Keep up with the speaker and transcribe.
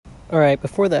Alright,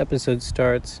 before the episode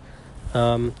starts,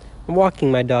 I'm walking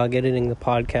my dog, editing the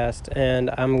podcast, and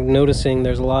I'm noticing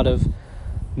there's a lot of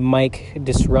mic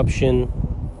disruption,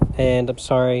 and I'm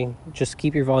sorry, just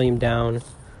keep your volume down.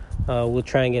 We'll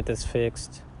try and get this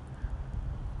fixed.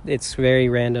 It's very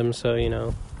random, so, I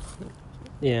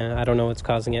don't know what's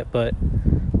causing it, but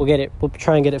we'll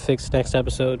try and get it fixed next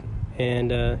episode,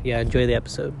 and, enjoy the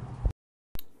episode.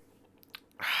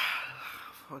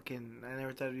 Fucking, I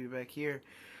never thought I'd be back here.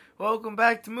 Welcome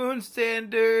back to Moon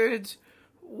Standards.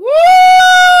 Woo!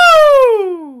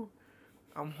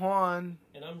 I'm Juan.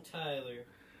 And I'm Tyler.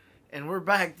 And we're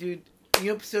back, dude.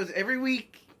 New episodes every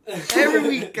week. Every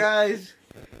week, guys.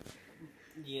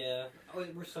 Yeah. Oh,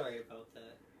 we're sorry about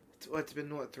that. It's been,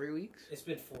 3 weeks? It's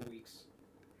been 4 weeks.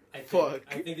 I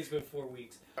think it's been 4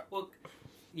 weeks. Well,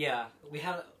 yeah, we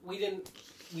had a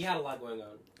lot going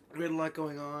on. We had a lot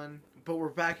going on, but we're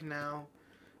back now.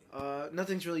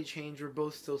 Nothing's really changed. We're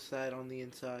both still sad on the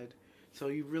inside. So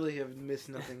you really have missed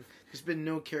nothing. There's been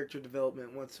no character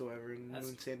development whatsoever in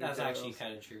Moon Standards. That's actually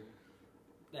kind of true.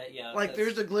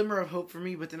 There's a glimmer of hope for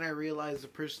me, but then I realize the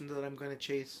person that I'm going to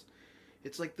chase,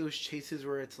 it's like those chases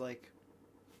where it's like,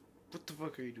 what the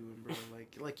fuck are you doing, bro?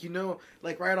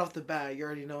 like right off the bat, you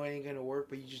already know it ain't going to work,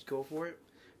 but you just go for it.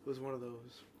 It was one of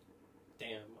those.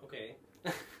 Damn, okay.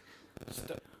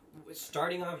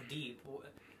 Starting off deep,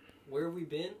 where have we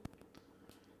been?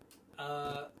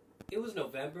 It was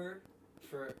November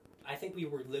I think we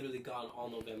were literally gone all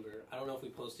November. I don't know if we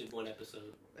posted one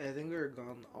episode. I think we were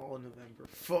gone all November.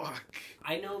 Fuck.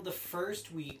 I know the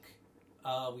first week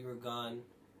we were gone,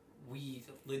 we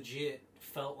legit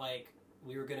felt like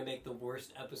we were going to make the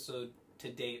worst episode to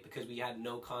date because we had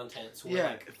no content. So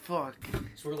fuck.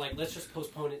 So we're like, let's just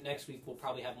postpone it next week. We'll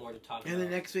probably have more to talk about. And the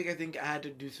next week, I think I had to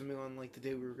do something on the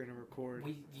day we were going to record.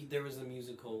 There was a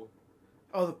musical.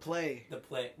 Oh, the play. The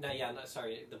play. The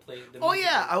play. Oh, musical.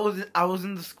 Yeah, I was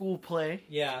in the school play.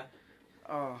 Yeah.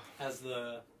 Oh. As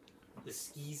the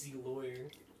skeezy lawyer.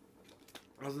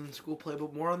 I was in the school play,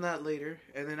 but more on that later.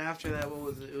 And then after that, what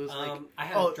was it? It was I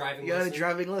had a driving lesson. You had a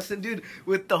driving lesson, dude,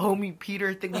 with the homie Peter.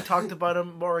 I think we talked about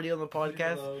him already on the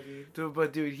podcast.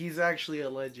 But, dude, he's actually a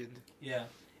legend. Yeah.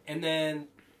 And then,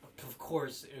 of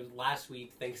course, it was last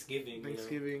week, Thanksgiving.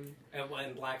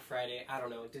 And Black Friday. I don't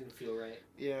know. It didn't feel right.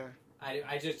 Yeah.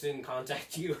 I just didn't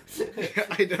contact you.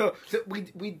 I know. So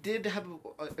we did have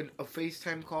a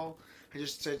FaceTime call. I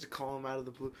just decided to call him out of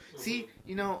the blue. Mm-hmm. See,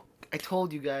 I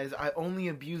told you guys, I only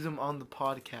abuse him on the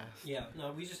podcast. Yeah,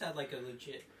 no, we just had a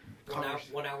legit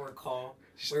 1 hour call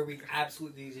where we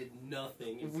absolutely did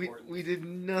nothing important. We did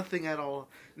nothing at all.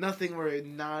 Nothing we're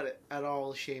not at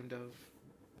all ashamed of.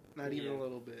 Not even a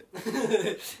little bit.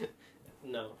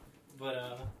 No,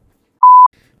 but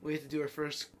we had to do our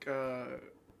first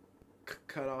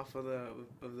cut off of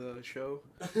the show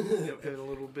in a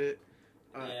little bit.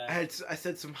 Yeah. I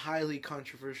said some highly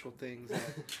controversial things that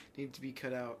need to be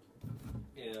cut out.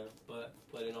 Yeah, but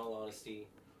in all honesty,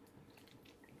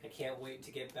 I can't wait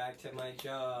to get back to my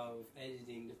job of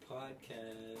editing the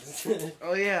podcast.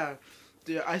 Oh yeah,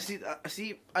 dude, I see.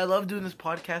 I love doing this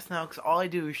podcast now because all I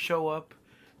do is show up,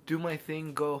 do my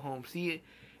thing, go home. See,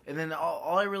 and then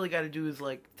all I really got to do is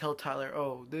tell Tyler,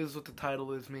 oh, this is what the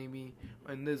title is maybe,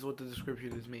 and this is what the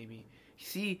description is maybe.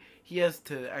 See, he has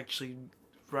to actually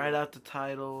write out the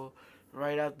title,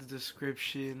 write out the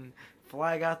description,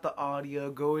 flag out the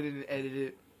audio, go in and edit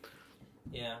it.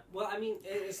 Yeah. Well, I mean,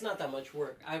 it's not that much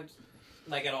work. At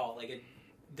all. It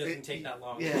doesn't take that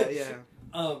long. Yeah.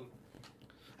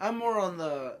 I'm more on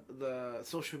the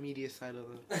social media side of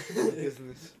the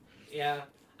business. Yeah.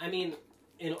 I mean,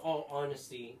 in all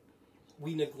honesty,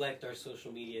 we neglect our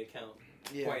social media account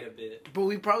quite a bit. But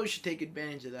we probably should take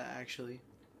advantage of that, actually.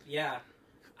 Yeah.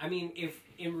 I mean, if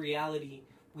in reality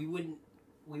we wouldn't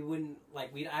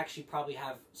we'd actually probably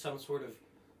have some sort of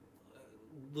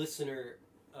listener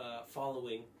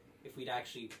following if we'd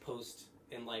actually post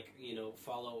and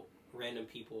follow random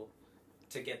people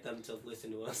to get them to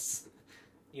listen to us.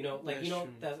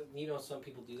 Some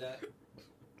people do that.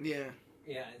 Yeah.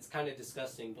 Yeah, it's kind of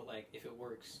disgusting, but if it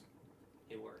works,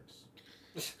 it works.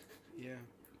 Yeah.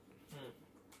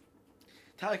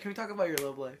 Tyler, can we talk about your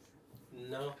love life?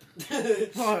 No.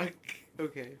 Fuck.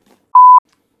 Okay.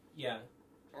 Yeah.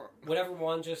 Whatever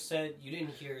Juan just said, you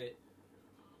didn't hear it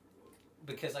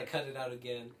because I cut it out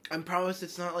again. I promise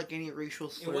it's not any racial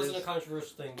slurs. It wasn't a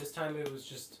controversial thing. This time it was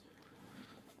just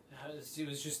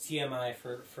TMI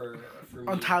for me.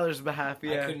 On Tyler's behalf,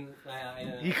 yeah.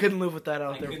 He couldn't live with that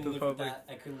out there with the public.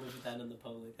 I couldn't live with that in the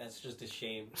public. That's just a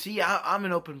shame. See, I'm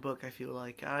an open book, I feel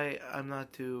like. I'm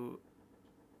not too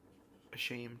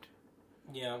ashamed.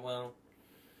 Yeah, well.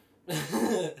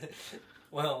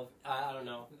 Well, I don't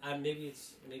know. Maybe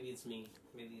it's me.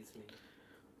 Maybe it's me.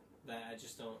 That I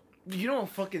just don't. You know what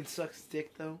fucking sucks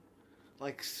dick though?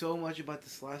 Like so much about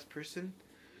this last person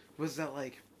was that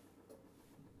like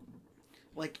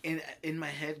in my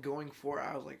head going forward,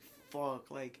 I was like,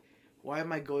 fuck, like why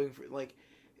am I going for like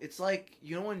it's like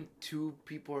you know when two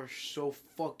people are so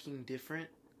fucking different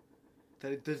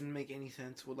that it doesn't make any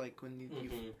sense with like when you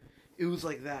it was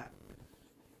like that.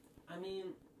 I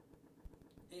mean,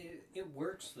 it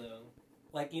works though.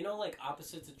 Like you know, like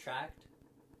opposites attract.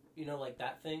 You know, like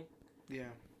that thing. Yeah.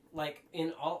 Like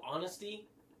in all honesty,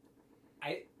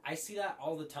 I see that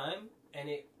all the time, and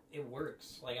it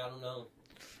works. Like I don't know.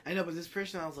 I know, but this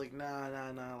person, I was like, nah.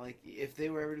 Like, if they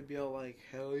were ever to be all like,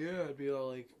 hell yeah, I'd be all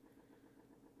like,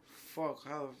 fuck,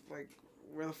 like,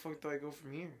 where the fuck do I go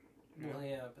from here? You know? Well,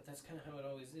 yeah, but that's kind of how it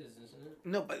always is, isn't it?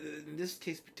 No, but in this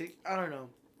case, I don't know.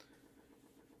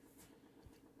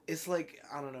 It's like,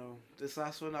 I don't know. This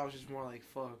last one, I was just more like,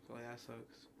 fuck, like, that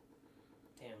sucks.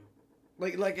 Damn.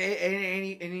 Like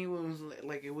anyone was,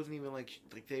 like, it wasn't even like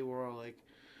they were all like,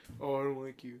 oh, I don't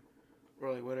like you.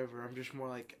 Or like, whatever. I'm just more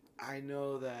like, I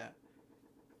know that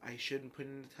I shouldn't put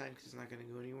in the time because it's not going to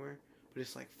go anywhere. But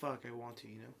it's like, fuck, I want to,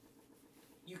 you know?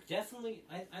 You definitely,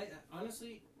 I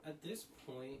honestly, at this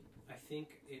point, I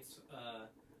think it's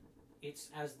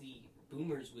as the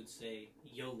boomers would say,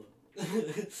 YOLO.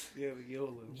 Yeah,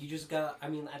 YOLO. You just got, I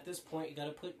mean, at this point, you got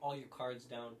to put all your cards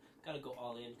down. Got to go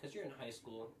all in because you're in high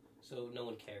school, so no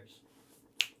one cares.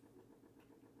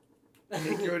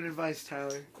 Take your own advice,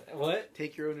 Tyler. What?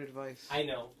 Take your own advice. I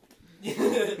know.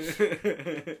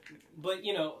 But,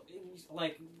 you know,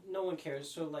 like, no one cares,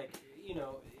 so, like, you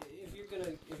know, if you're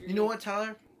gonna... You know what,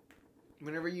 Tyler?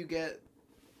 Whenever you get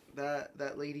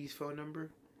that lady's phone number,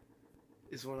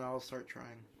 is when I'll start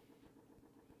trying.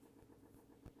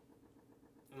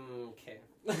 Okay.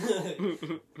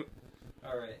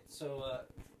 Alright, so,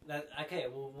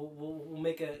 we'll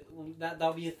make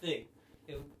that'll be a thing.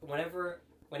 Whenever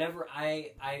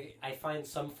I find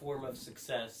some form of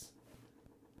success,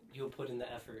 you'll put in the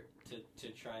effort to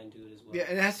try and do it as well. Yeah,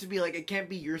 and it has to be like, it can't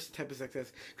be your type of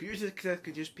success. Because your success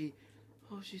could just be,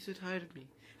 oh, she said hi to me.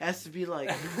 It has to be like,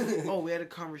 oh, we had a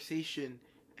conversation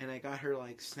and I got her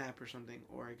like Snap or something,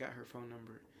 or I got her phone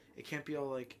number. It can't be all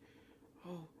like,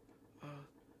 oh,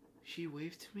 she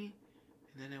waved to me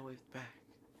and then I waved back.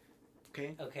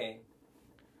 Okay? Okay.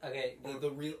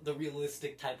 The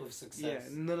realistic type of success.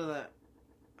 Yeah, none of that.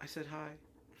 I said hi.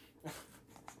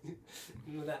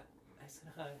 None of that. I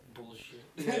said hi. Bullshit.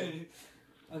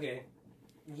 Yeah. Okay.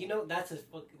 You know, that's a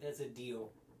deal.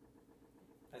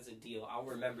 That's a deal. I'll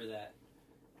remember that.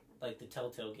 Like the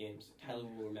Telltale games. Tyler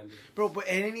will remember. Bro, but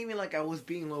it ain't even like I was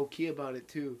being low key about it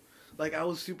too. Like I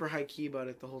was super high key about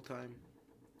it the whole time.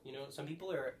 You know, some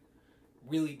people are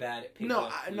really bad at picking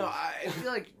up. No, I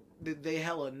feel like they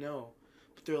hella know,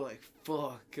 but they're like,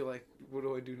 fuck. Like, what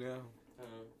do I do now?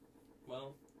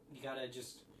 Well, you gotta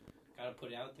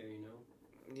put it out there. You know.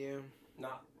 Yeah.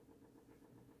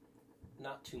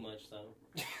 Not too much though.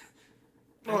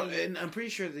 Well, and I'm pretty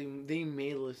sure they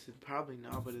may listen. Probably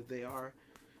not, but if they are,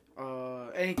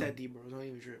 it ain't that deep, bro. Don't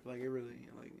even trip. Like, it really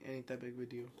ain't that big of a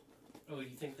deal. Oh,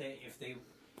 you think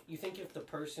if the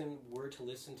person were to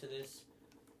listen to this,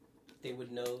 they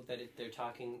would know that you're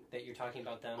talking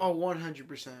about them? Oh, 100%.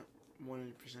 100%.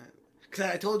 Because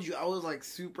I told you, I was like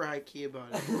super high key about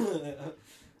it.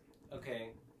 Okay.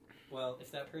 Well,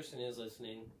 if that person is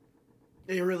listening,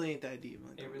 it really ain't that deep.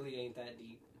 It really ain't that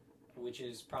deep. Which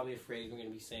is probably a phrase we're going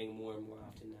to be saying more and more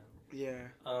often now. Yeah.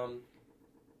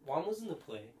 Juan was in the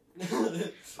play.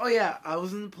 Oh, yeah. I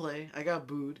was in the play. I got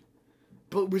booed.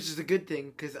 But which is a good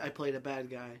thing, because I played a bad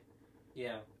guy.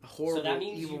 Yeah. A horrible, so that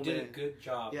means evil you did man. a good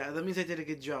job. Yeah, that means I did a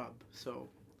good job. So.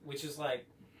 Which is like...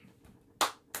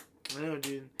 I know,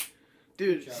 dude.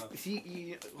 Dude,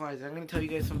 see, guys, I'm going to tell you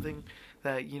guys something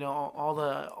that, you know,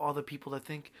 all the people that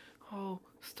think, oh,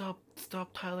 stop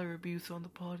Tyler abuse on the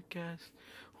podcast.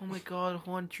 Oh my God,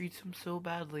 Juan treats him so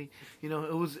badly. You know,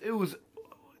 it was.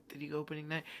 Did he go opening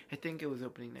night? I think it was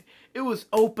opening night. It was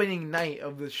opening night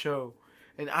of the show,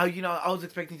 and I was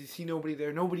expecting to see nobody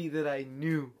there, nobody that I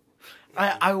knew.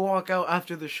 I walk out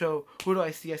after the show. Who do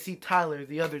I see? I see Tyler,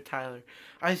 the other Tyler.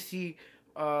 I see,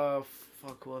 who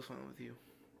else went with you?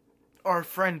 Our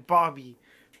friend Bobby.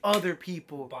 Other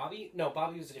people. Bobby? No,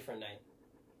 Bobby was a different night.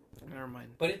 Never mind.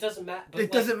 But it doesn't matter.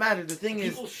 It doesn't matter. The thing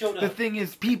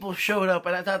is, people showed up,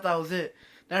 and I thought that was it.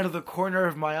 Out of the corner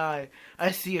of my eye,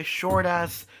 I see a short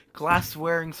ass, glass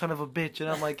wearing son of a bitch, and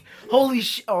I'm like, holy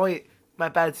shit! Oh wait, my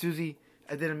bad, Susie.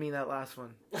 I didn't mean that last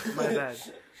one. My bad.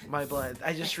 My bad.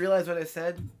 I just realized what I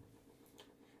said.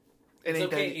 It It's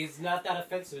ain't okay. that. It's not that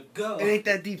offensive. Go. It ain't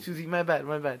that deep, Susie. My bad.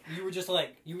 My bad. You were just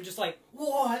like,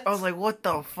 what? I was like, what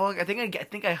the fuck? I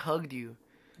think I hugged you.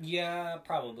 Yeah,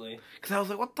 probably. Cause I was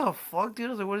like, what the fuck, dude? I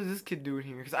was like, what is this kid doing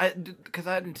here? Cause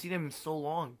I hadn't seen him in so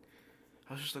long.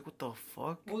 I was just like, what the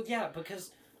fuck? Well, yeah,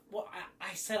 because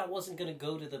I said I wasn't gonna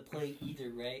go to the play either,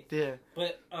 right? Yeah.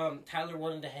 But Tyler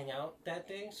wanted to hang out that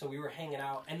day, so we were hanging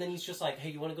out, and then he's just like, "Hey,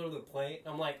 you want to go to the play?"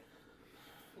 And I'm like,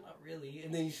 "Not really."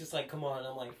 And then he's just like, "Come on." And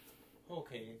I'm like,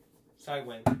 "Okay." So I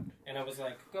went, and I was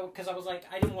like, "Go," because I was like,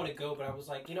 I didn't want to go, but I was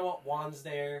like, you know what? Juan's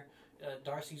there,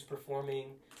 Darcy's performing,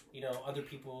 other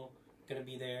people gonna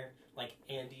be there, like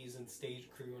Andy's and stage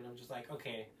crew, and I'm just like,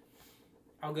 okay,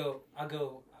 I'll go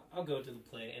to the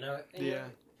play, Yeah.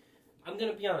 I'm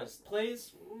gonna be honest,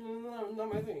 plays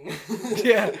not my thing.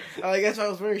 Yeah. I guess I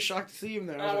was very shocked to see him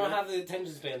there. I don't have the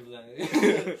attention span for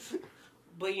that.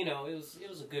 But it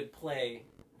was a good play.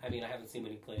 I mean, I haven't seen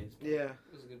many plays. Yeah.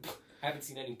 It was a good. I haven't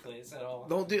seen any plays at all.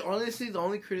 Don't do honestly. The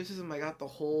only criticism I got the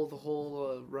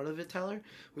whole run of it, Tyler,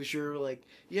 was your like,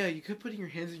 yeah, you could put your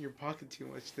hands in your pocket too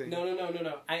much thing. No.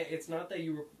 It's not that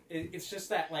you were. It's just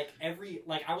that I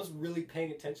was really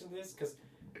paying attention to this because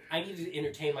I needed to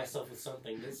entertain myself with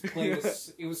something. This play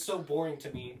was so boring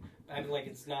to me. I'm like,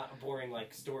 it's not a boring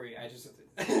story. I just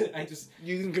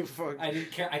You didn't give a fuck. I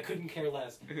didn't care. I couldn't care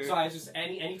less. So I just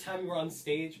anytime you were on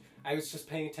stage, I was just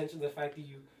paying attention to the fact that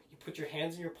you put your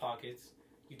hands in your pockets,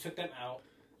 you took them out,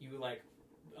 you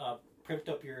primped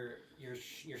up your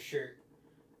shirt,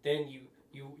 then you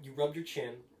rubbed your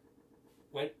chin,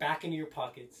 went back into your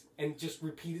pockets, and just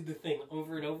repeated the thing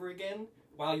over and over again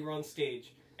while you were on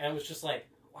stage. And I was just like,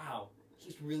 wow,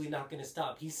 he's really not gonna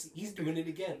stop. He's doing it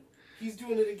again. He's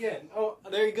doing it again. Oh,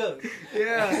 there he goes.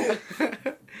 Yeah.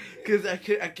 Cause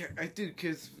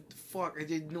cause fuck, I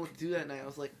didn't know what to do that night. I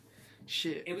was like,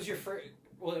 shit. It was your first.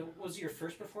 Well, was it your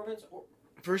first performance, or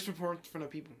First performance in front of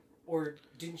people. or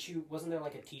didn't you? Wasn't there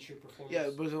like a t-shirt performance? Yeah,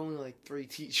 but it was only like 3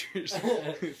 teachers,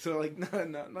 so like not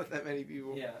that many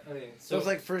people. Yeah. Okay. So it was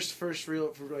like first real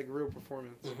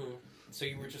performance. Mm-hmm. So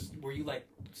were you like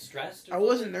stressed? Or I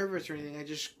wasn't nervous or anything.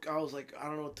 I was like, I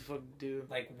don't know what the fuck to do.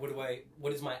 Like, what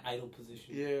is my idol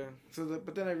position? Yeah. So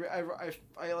but then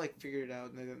I like figured it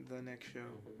out in the next show.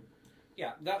 Mm-hmm.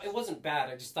 Yeah, it wasn't bad.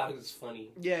 I just thought it was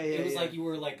funny. Yeah. It was like you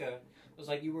were a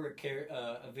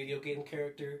video game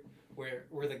character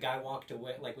where the guy walked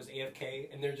away, like was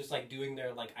AFK, and they're just like doing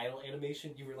their like idle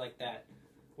animation. You were like that,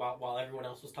 while everyone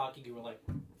else was talking. You were like,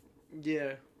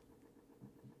 yeah.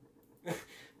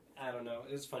 I don't know.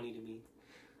 It was funny to me.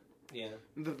 Yeah.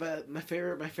 My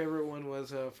favorite one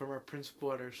was from our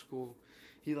principal at our school.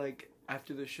 He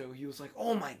after the show he was like,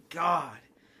 "Oh my god,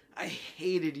 I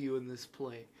hated you in this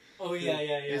play." Oh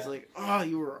yeah. He's like, "Oh,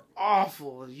 you were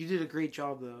awful. You did a great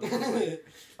job though." I was like,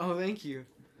 "Oh, thank you."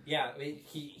 Yeah,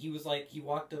 he was like, he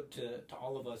walked up to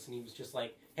all of us and he was just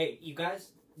like, "Hey, you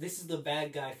guys, this is the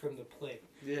bad guy from the play."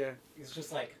 Yeah. He's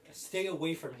just like, stay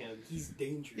away from him. He's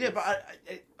dangerous. Yeah, but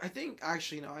I think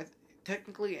actually no, I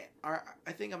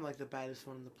think I'm like the baddest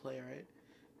one in the play, right?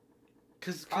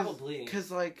 Probably. Cause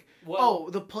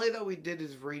the play that we did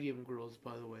is Radium Girls,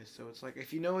 by the way. So it's like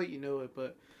if you know it, you know it.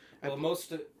 But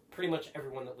pretty much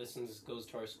everyone that listens goes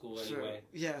to our school anyway.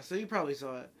 So you probably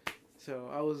saw it.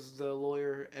 So I was the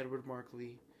lawyer, Edward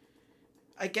Markley.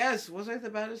 I guess was I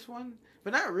the baddest one?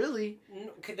 But not really.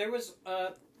 No, there was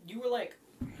you were like,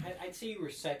 I'd say you were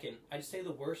second. I'd say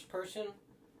the worst person,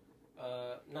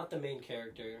 not the main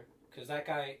character, because that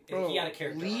guy he had a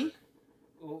character Lee?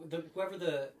 arc. Whoever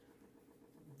the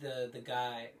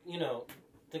guy,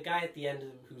 the guy at the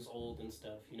end who's old and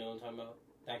stuff. You know what I'm talking about?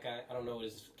 That guy. I don't know what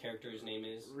his character's name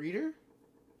is. Reader?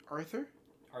 Arthur,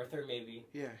 maybe.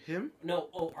 Yeah, him. No,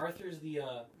 Arthur's the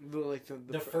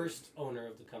first owner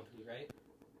of the company, right?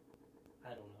 I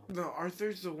don't know. No,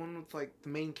 Arthur's the one with the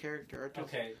main character. Arthur's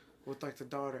Okay. with the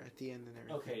daughter at the end and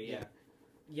everything. Okay,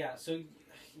 yeah. So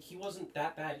he wasn't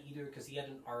that bad either because he had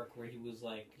an arc where he was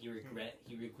like he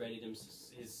regretted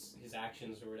his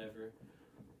actions or whatever.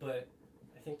 But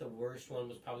I think the worst one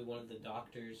was probably one of the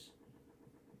doctors,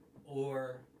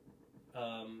 or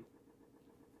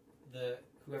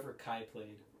whoever Kai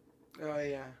played. Oh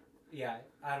yeah. Yeah,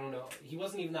 I don't know. He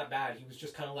wasn't even that bad. He was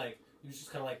just kind of like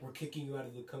we're kicking you out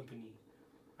of the company.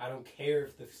 I don't care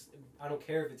if it's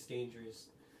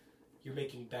dangerous. You're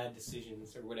making bad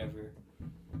decisions or whatever.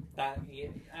 I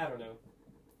don't know.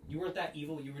 You weren't that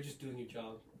evil. You were just doing your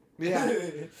job. Yeah.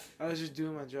 I was just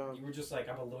doing my job. You were just like,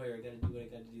 I'm a lawyer. I gotta do what I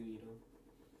gotta do.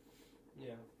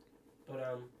 Yeah.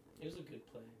 But it was a good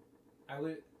play.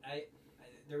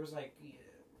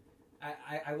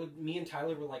 Me and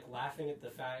Tyler were like laughing at the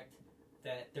fact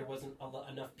that there wasn't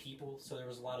enough people, so there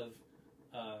was a lot of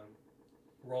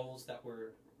roles that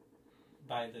were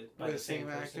by the By the same same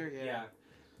person. actor, yeah.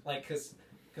 Like because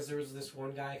there was this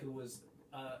one guy who was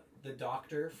the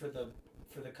doctor for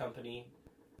the company,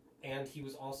 and he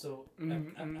was also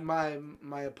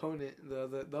my opponent,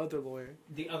 the other lawyer.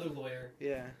 the other lawyer,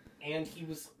 Yeah. and he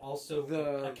was also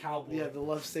a cowboy. Yeah, the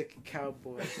lovesick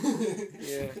cowboy.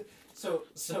 Yeah. So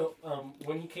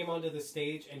when he came onto the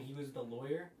stage and he was the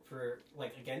lawyer for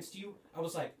like against you, I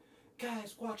was like,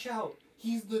 guys, watch out!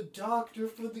 He's the doctor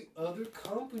for the other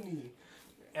company.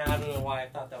 And I don't know why I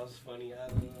thought that was funny. I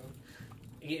don't know.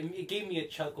 It gave me a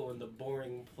chuckle in the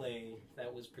boring play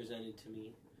that was presented to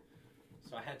me.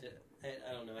 So I had to.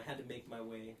 I don't know. I had to make my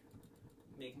entertainment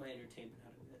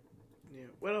out of it. Yeah.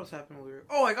 What else happened while we were?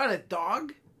 Oh, I got a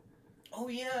dog. Oh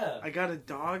yeah. I got a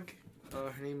dog.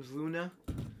 Her name's Luna.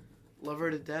 Love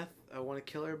her to death. I want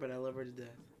to kill her, but I love her to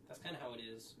death. That's kind of how it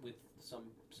is with some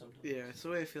dogs. Yeah, it's the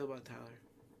way I feel about Tyler.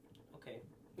 Okay.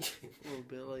 A little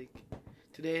bit like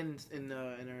today in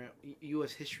our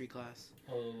U.S. history class.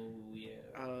 Oh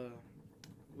yeah.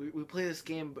 We play this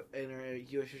game in our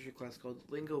U.S. history class called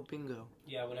Lingo Bingo.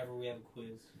 Yeah. Whenever we have a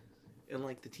quiz. And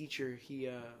like the teacher, he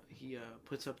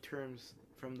puts up terms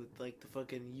from the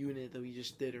fucking unit that we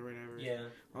just did or whatever. Yeah.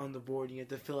 On the board, and you have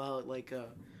to fill out like a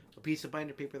piece of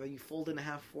binder paper that you fold in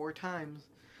half 4 times,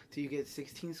 till you get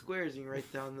 16 squares, and you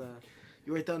write down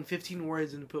 15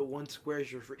 words and put 1 square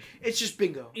as your free. It's just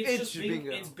bingo. It's just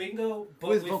bingo. It's bingo, but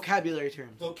with vocabulary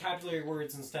terms. Vocabulary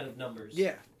words instead of numbers.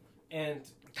 Yeah. And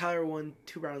Tyler won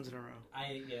 2 rounds in a row.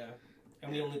 And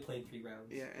we only played 3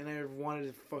 rounds. Yeah, and I wanted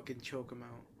to fucking choke him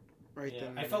out. Right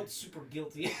then. I felt super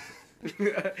guilty.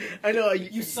 I know.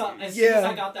 You saw as soon as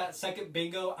I got that second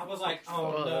bingo, I was like,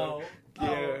 oh no. Yeah.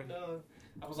 Oh no.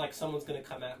 I was like, someone's gonna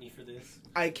come at me for this.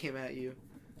 I came at you.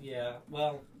 Yeah.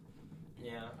 Well.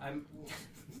 Yeah. I'm.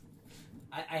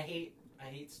 I hate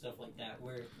stuff like that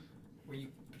where you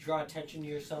draw attention to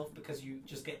yourself because you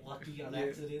just get lucky on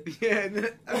accident. Yeah. And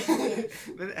then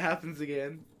it happens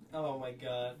again. Oh my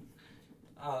god.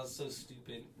 Oh, it's so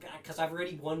stupid. Because I've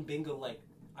already won bingo.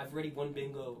 I've already won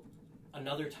bingo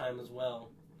another time as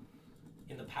well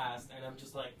in the past, and I'm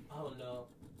just like, oh no,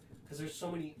 because there's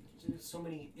so many. It's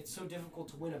so difficult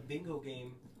to win a bingo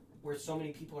game where so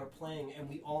many people are playing and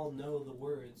we all know the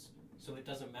words, so it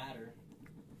doesn't matter.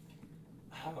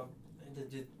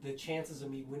 The chances of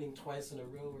me winning twice in a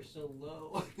row are so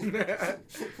low.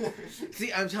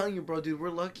 See, I'm telling you, bro, dude, we're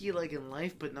lucky like in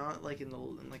life, but not like in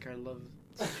our love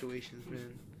situations,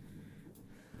 man.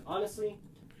 Honestly,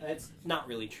 it's not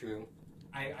really true.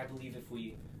 I believe if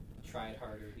we tried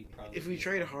harder, we'd probably. If we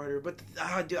tried harder, but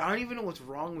dude, I don't even know what's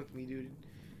wrong with me, dude.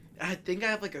 I think I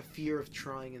have like a fear of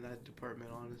trying in that department,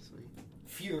 honestly.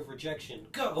 Fear of rejection.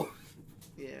 Go.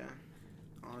 Yeah.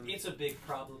 Honestly. It's a big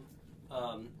problem,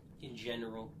 in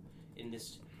general, in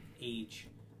this age.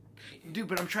 Dude,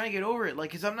 but I'm trying to get over it,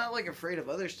 like, cause I'm not like afraid of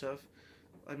other stuff.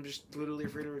 I'm just literally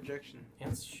afraid of rejection.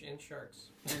 And sharks.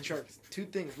 And sharks. 2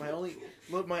 things. My only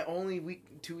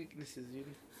 2 weaknesses, dude.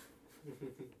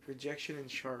 Rejection and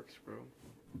sharks, bro.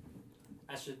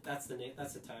 That's the name.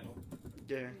 That's the title.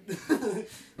 Yeah.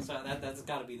 So that's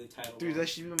got to be the title. Dude, that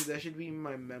should be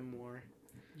my memoir.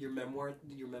 Your memoir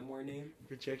name?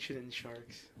 Rejection and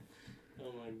sharks.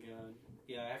 Oh my god.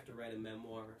 Yeah, I have to write a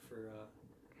memoir for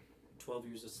 12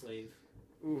 Years a Slave.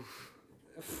 Oof.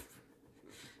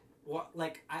 What?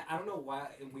 Like I don't know why.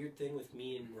 A weird thing with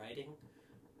me in writing,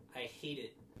 I hate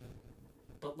it.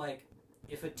 But like,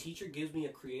 if a teacher gives me a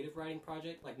creative writing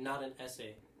project, like not an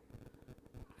essay,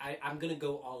 I'm gonna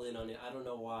go all in on it. I don't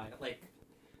know why. Like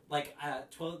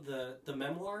 12 the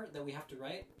memoir that we have to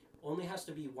write only has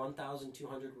to be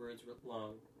 1,200 words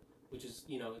long, which is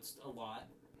it's a lot.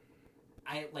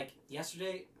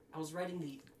 Yesterday I was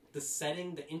writing the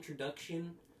setting, the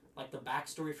introduction, like the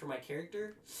backstory for my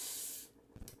character.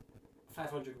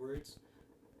 500 words,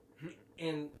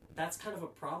 and that's kind of a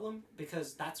problem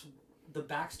because the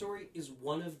backstory is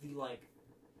one of the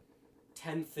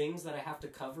 10 things that I have to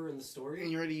cover in the story. And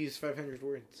you already used 500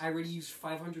 words. I already used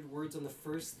 500 words on the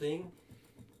first thing.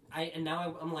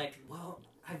 I'm like, well,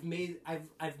 I've made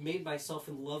myself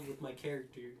in love with my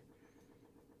character.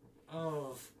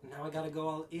 Oh, now I gotta go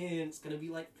all in. It's gonna be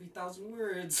 3,000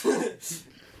 words.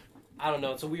 I don't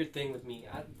know. It's a weird thing with me.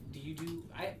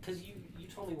 Because you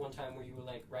told me one time where you were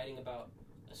writing about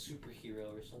a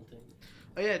superhero or something.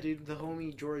 Oh yeah, dude, the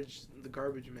homie George, the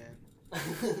garbage man.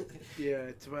 Yeah,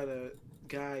 it's about a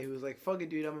guy who's like, fuck it,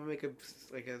 dude, I'm gonna make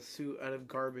a suit out of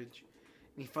garbage,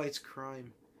 and he fights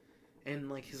crime, and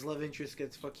his love interest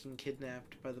gets fucking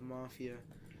kidnapped by the mafia,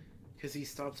 because he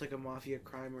stops a mafia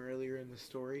crime earlier in the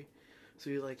story. So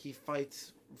he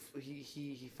fights.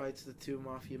 He fights the two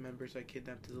mafia members that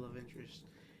kidnapped his love interest,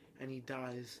 and he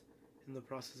dies in the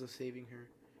process of saving her.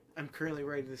 I'm currently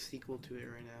writing the sequel to it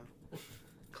right now,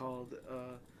 called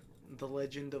 "The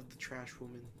Legend of the Trash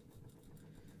Woman."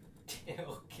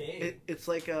 Okay. It's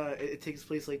like it takes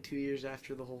place like 2 years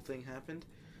after the whole thing happened,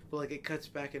 but like it cuts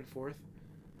back and forth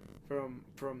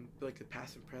from like the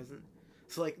past and present.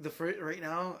 So like the first right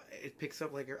now it picks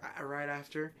up like right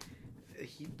after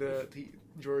the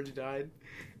George died,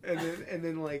 and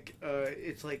then like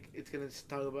it's gonna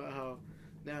talk about how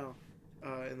now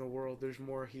in the world there's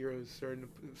more heroes starting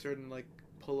to like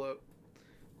pull up,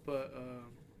 but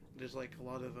there's like a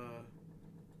lot of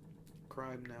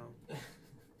crime now.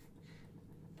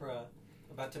 Bruh,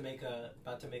 about to make a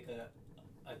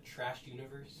trash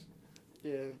universe.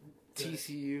 Yeah,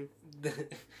 TCU.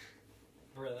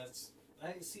 Bruh,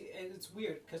 I see, and it's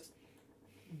weird because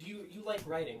you like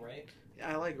writing, right?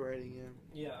 Yeah, I like writing. Yeah.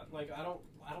 Yeah, like I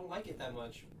don't like it that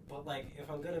much, but like if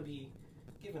I'm gonna be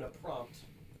given a prompt,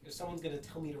 if someone's gonna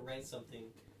tell me to write something,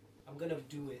 I'm gonna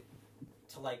do it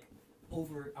to like I'm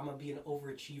gonna be an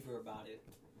overachiever about it.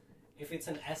 If it's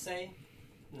an essay,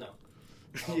 no,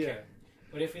 I don't Yeah. care.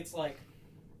 But if it's like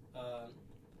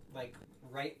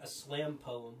write a slam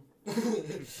poem,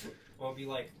 I'll be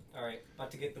like, all right,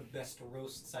 about to get the best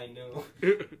roasts I know.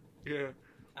 Yeah.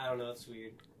 I don't know, it's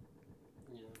weird.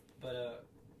 Yeah, but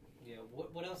yeah.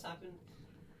 What else happened?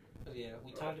 Oh, yeah,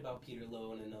 we talked about Peter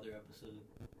Lowe in another episode.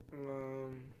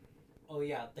 Oh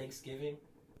yeah, Thanksgiving,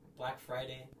 Black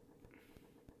Friday,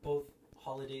 both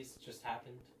holidays just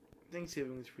happened.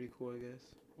 Thanksgiving was pretty cool, I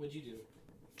guess. What'd you do?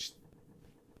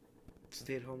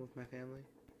 Stayed home with my family.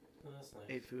 Oh, that's nice.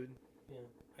 Ate food. Yeah,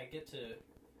 I get to.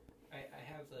 I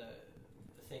have the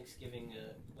Thanksgiving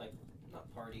like not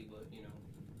party, but you know,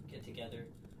 get together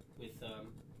with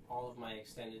all of my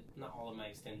not all of my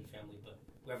extended family, but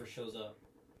whoever shows up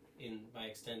in my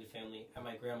extended family at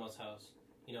my grandma's house.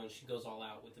 You know, and she goes all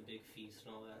out with a big feast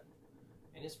and all that,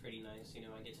 and it's pretty nice. You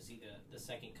know, I get to see the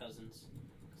second cousins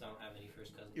because I don't have any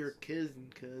first cousins. Your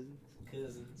cousins.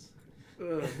 Cousins.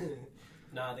 Ugh.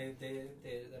 Nah, they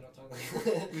don't talk like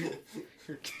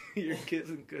that. your kids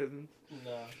and cousins.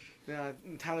 No. Nah,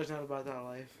 Tyler's not about that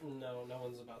life. No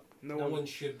one's about. No one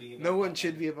should be. No one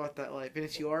should be about that life. And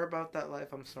if you are about that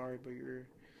life, I'm sorry, but you're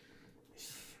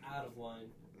out of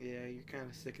line. Yeah, you're kind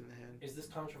of sick in the head. Is this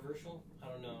controversial? I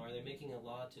don't know. Are they making a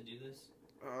law to do this?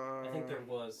 I think there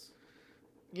was.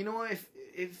 You know what?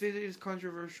 If it is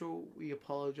controversial, we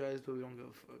apologize, but we don't give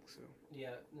a fuck. So.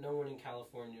 Yeah, no one in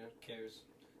California cares.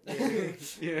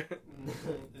 Yeah.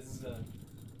 This is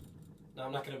No,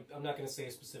 I'm not gonna say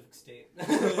a specific state.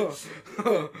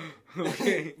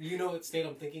 Okay. You know what state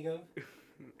I'm thinking of?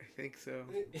 I think so.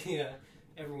 Yeah,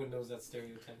 everyone knows that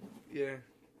stereotype. Yeah.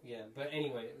 Yeah, but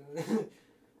anyway,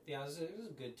 yeah, it was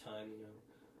a good time, you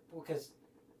know, because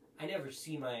I never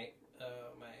see my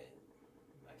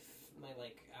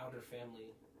like outer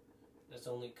family. That's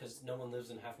only because no one lives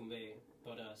in Half Moon Bay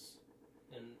but us,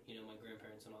 and you know my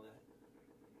grandparents and all that.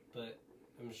 But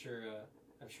I'm sure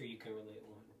you can relate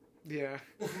one. Yeah.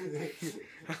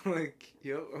 I'm like,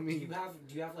 yo, I mean...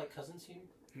 Do you have like cousins here?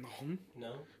 No.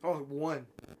 No? Oh, one.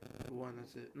 One,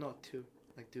 that's it. No, two.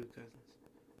 Like two cousins.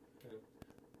 Oh.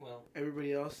 Well...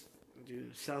 Everybody else,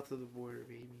 dude, south of the border,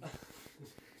 baby.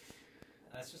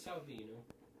 That's just how it be, you know?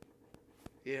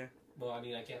 Yeah. Well, I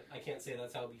mean, I can't say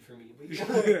that's how it be for me, but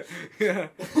yeah.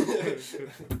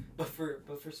 but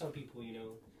for some people, you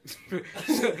know...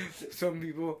 Some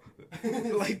people,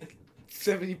 like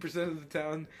 70% of the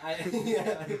town.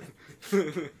 Yeah.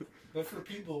 But for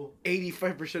people,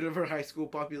 85% of our high school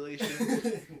population.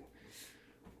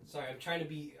 Sorry, I'm trying to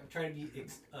be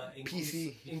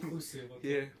PC. Inclusive.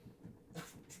 Okay? Yeah.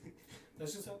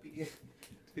 That's just how it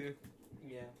Yeah.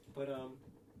 Yeah, but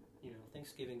you know,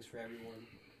 Thanksgiving's for everyone,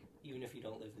 even if you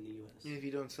don't live in the U.S. And if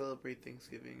you don't celebrate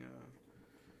Thanksgiving,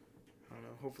 I don't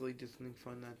know. Hopefully, do something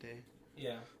fun that day.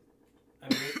 Yeah,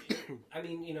 I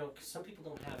mean, you know, 'cause some people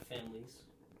don't have families,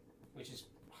 which is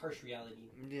harsh reality.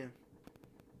 Yeah.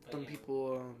 But, Some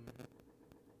people,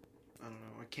 I don't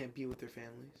know. I can't be with their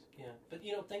families. Yeah, but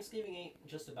you know, Thanksgiving ain't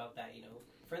just about that. You know,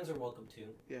 friends are welcome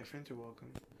too. Yeah, friends are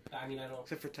welcome. I mean, I don't.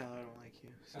 Except for Tyler, I don't like you.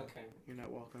 So Okay. You're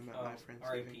not welcome at my friends.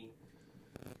 R.I.P.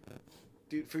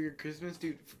 Dude, for your Christmas,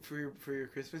 for your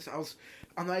Christmas,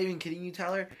 I'm not even kidding you,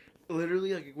 Tyler.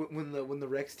 Literally, like when the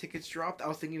Rex tickets dropped, I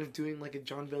was thinking of doing like a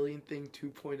John Bellion thing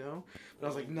 2.0, but I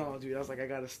was like, no, dude. I was like, I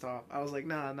gotta stop. I was like,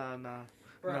 nah.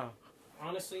 Bro, no.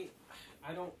 Honestly,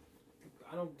 I don't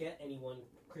get anyone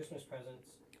Christmas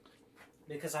presents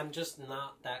because I'm just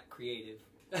not that creative.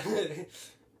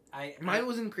 Mine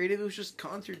wasn't creative. It was just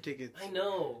concert tickets. I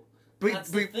know,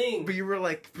 That's the thing. But you were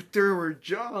like, but there were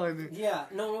John. Yeah,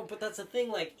 no, but that's the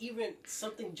thing. Like, even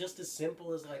something just as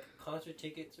simple as like concert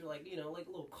tickets or like, you know, like a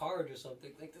little card or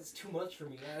something. Like, that's too much for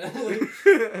me.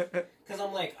 Because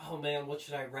I'm like, oh man, what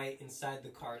should I write inside the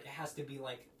card? It has to be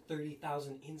like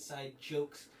 30,000 inside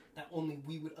jokes that only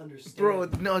we would understand. Bro,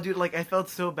 no, dude. Like, I felt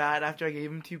so bad after I gave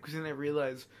him to you because then I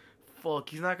realized, fuck,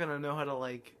 he's not gonna know how to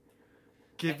like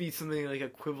give me something like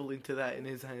equivalent to that in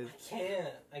his head.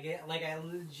 I can't. I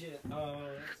legit. Oh,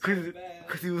 Cause, so bad.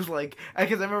 Cause he was like,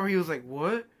 because I remember he was like,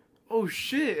 what? Oh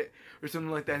shit, or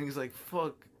something like that. And he's like,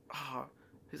 fuck. Ah.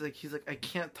 He's like, I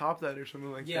can't top that or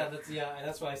something like that.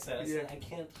 That's what I said. I said I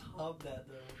can't top that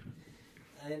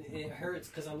though, and it hurts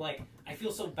because I'm like, I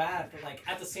feel so bad, but like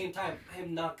at the same time, I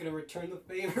am not gonna return the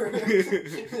favor.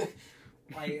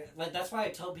 like that's why I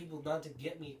tell people not to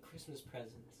get me Christmas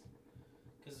presents.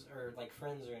 Or like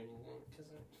friends or anything, because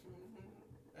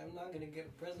I'm not gonna get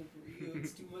a present for you.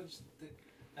 It's too much.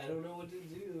 I don't know what to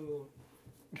do.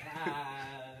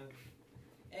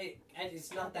 Hey,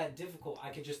 it's not that difficult.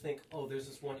 I could just think, oh, there's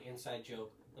this one inside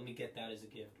joke. Let me get that as a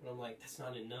gift. And I'm like, that's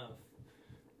not enough.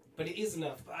 But it is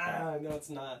enough. No, it's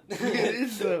not. It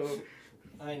is though.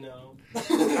 I know.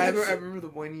 I remember the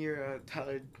one year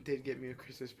Tyler did get me a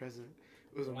Christmas present.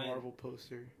 It was a Marvel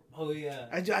poster. Oh, yeah.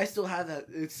 I still have that.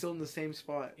 It's still in the same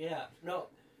spot. Yeah. No.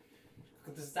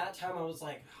 Because that time I was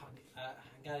like, oh, I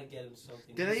gotta get him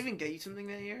something. Did I even get you something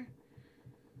that year?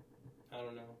 I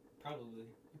don't know. Probably.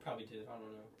 You probably did. I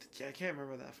don't know. Yeah, I can't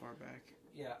remember that far back.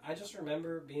 Yeah, I just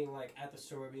remember being like, at the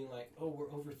store, being like, oh, we're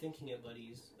overthinking it,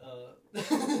 buddies.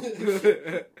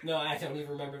 No, I don't even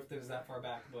remember if it was that far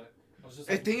back, but I was just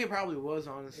like, I think it probably was,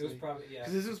 honestly. It was probably, yeah.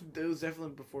 Because it was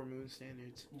definitely before Moon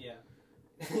Standards. Yeah.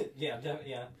 yeah.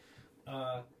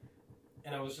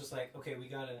 And I was just like, okay, I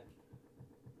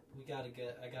gotta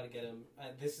get him.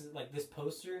 This is like this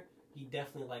poster. He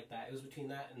definitely liked that. It was between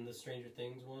that and the Stranger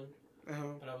Things one.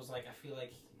 Uh-huh. But I was like, I feel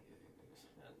like,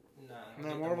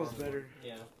 nah, Marvel's better.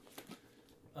 Yeah.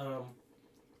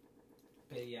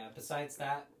 But yeah, besides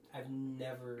that, I've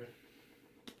never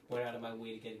went out of my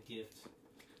way to get a gift.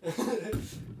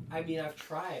 I mean, I've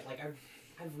tried. Like,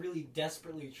 I've really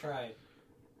desperately tried.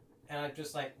 And I'm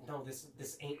just like, no,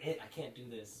 this ain't it. I can't do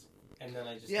this. And then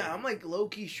I just... Yeah, I'm like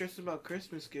low-key stressed about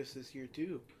Christmas gifts this year,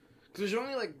 too. Because there's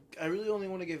only like... I really only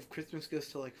want to give Christmas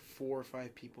gifts to like 4 or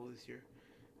 5 people this year.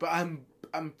 But I'm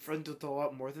friends with a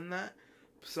lot more than that.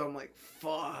 So I'm like,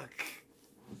 fuck.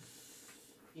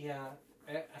 Yeah.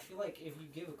 I feel like if you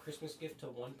give a Christmas gift to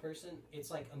one person,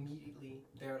 it's like immediately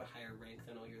they're at a higher rank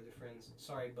than all your other friends.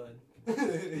 Sorry, bud.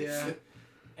 Yeah.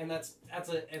 And it's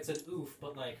an oof,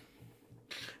 but like...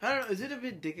 I don't know, is it a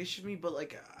bit dickish of me, but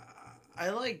like,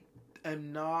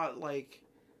 I'm not like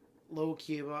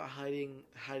low-key about hiding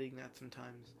that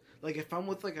sometimes. Like, if I'm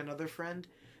with like another friend,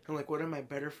 and like one of my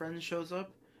better friends shows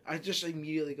up, I just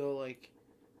immediately go like,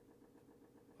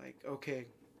 okay,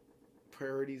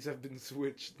 priorities have been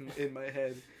switched in my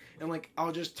head. And like,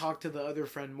 I'll just talk to the other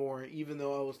friend more, even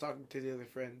though I was talking to the other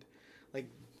friend. Like,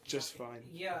 just fine.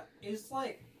 Yeah, it's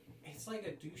like a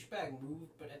douchebag move,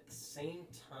 but at the same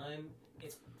time,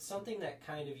 it's something that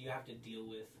kind of you have to deal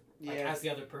with, like, as the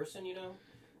other person, you know,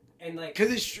 and like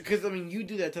because I mean you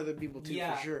do that to other people too,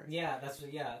 for sure. Yeah, that's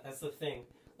the thing.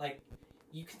 Like,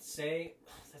 you could say,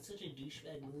 oh, that's such a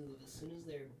douchebag move. As soon as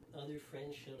their other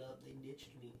friends showed up, they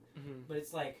ditched me. Mm-hmm. But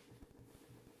it's like,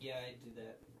 yeah, I do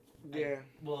that.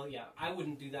 Yeah. I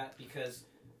wouldn't do that because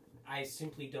I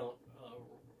simply don't.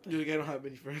 I don't have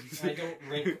many friends. I don't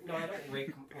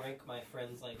rank my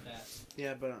friends like that.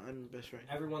 Yeah, but I'm your best friend.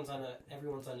 Everyone's on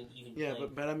an even. Yeah,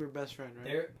 playing. but I'm your best friend,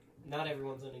 right? Not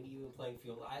everyone's on an even playing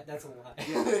field. That's a lie.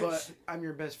 Yeah, but I'm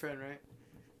your best friend, right?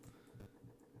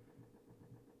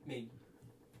 Maybe.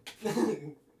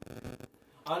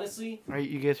 Honestly. All right,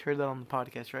 you guys heard that on the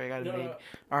podcast, right? I got it made. No.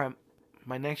 All right,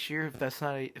 my next year, if that's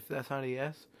not a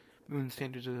yes, Moon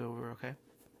Standards is over. Okay.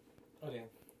 Okay.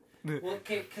 Well,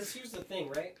 okay, because here's the thing,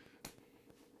 right?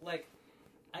 Like,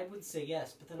 I would say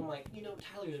yes, but then I'm like,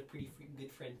 Tyler's a pretty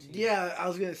good friend too. Yeah, I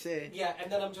was gonna say. Yeah,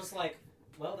 and then I'm just like,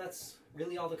 well, that's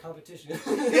really all the competition.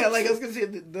 Yeah, like I was gonna say,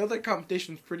 the other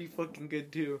competition's pretty fucking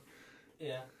good too.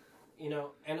 Yeah,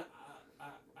 and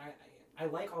I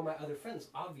like all my other friends,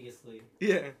 obviously.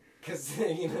 Yeah. Because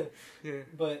Yeah.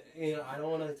 But I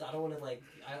don't want to like.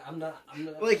 I'm not.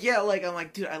 Like, yeah, like I'm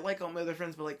like, dude, I like all my other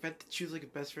friends, but like if I had to choose like a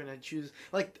best friend, I'd choose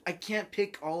like I can't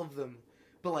pick all of them,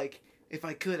 but like if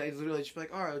I could, I'd literally just be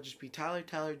like, all right, I'll just be Tyler,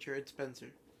 Jared, Spencer.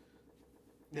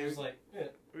 There's like, yeah.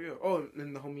 There we go. Oh,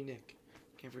 and the homie Nick.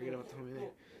 Can't forget about the homie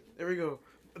Nick. There we go.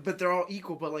 But they're all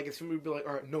equal. But like if somebody would be like,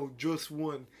 all right, no, just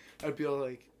one, I'd be all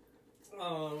like,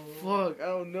 oh, fuck, I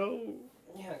don't know.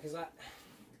 Yeah, because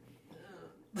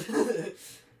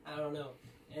I don't know,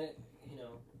 and you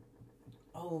know,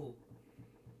 oh,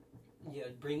 yeah,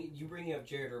 bringing up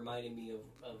Jared reminded me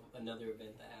of another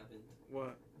event that happened.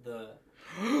 What?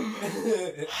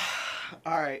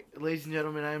 All right, ladies and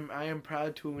gentlemen, I am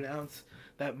proud to announce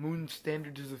that Moon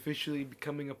Standard is officially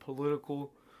becoming a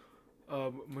political,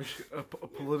 a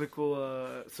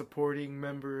political supporting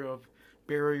member of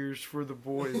Barriers for the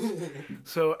Boys.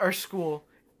 So our school,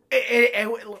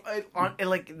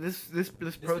 like this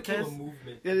protest, became a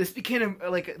movement. yeah, this became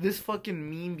like this fucking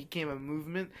meme became a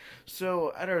movement.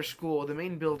 So at our school, the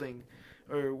main building,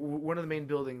 or one of the main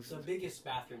buildings, the biggest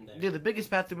bathroom there. yeah, the biggest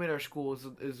bathroom at our school was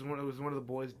one of the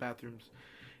boys' bathrooms,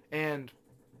 and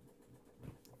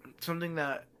something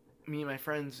that me and my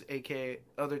friends, aka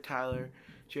other Tyler,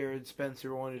 Jared,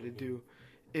 Spencer, wanted to do,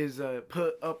 is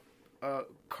put up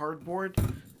cardboard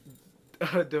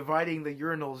dividing the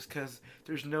urinals because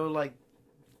there's no like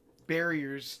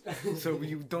barriers, so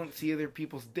you don't see other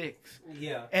people's dicks.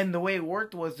 Yeah. And the way it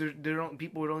worked was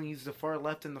people would only use the far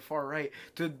left and the far right.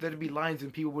 So there'd be lines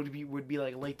and people would be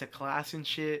like late to class and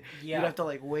shit. Yeah. You'd have to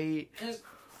like wait. Because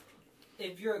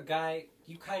if you're a guy,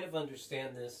 you kind of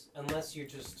understand this, unless you're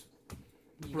just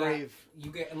Brave.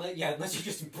 Unless you're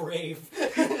just brave.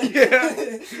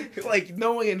 Yeah. Like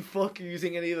no way in fuck you're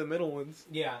using any of the middle ones.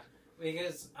 Yeah.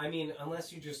 Because I mean,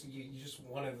 unless you're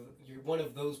one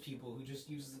of those people who just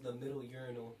uses the middle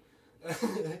urinal.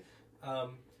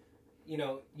 You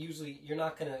know, usually you're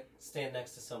not gonna stand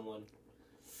next to someone.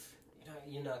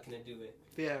 You're not gonna do it.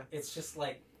 Yeah. It's just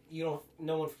like no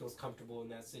one feels comfortable in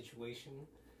that situation,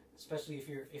 especially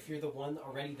if you're the one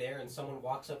already there and someone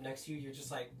walks up next to you. You're just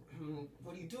like,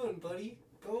 what are you doing, buddy?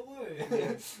 Go away.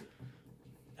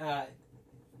 I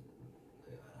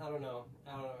don't know.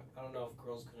 I don't know if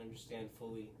girls can understand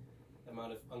fully the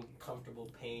amount of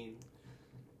uncomfortable pain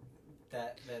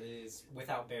that is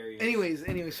without barriers.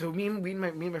 Anyways, so me and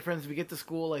my friends, we get to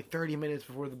school like 30 minutes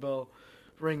before the bell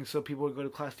rings, so people would go to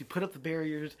class. We put up the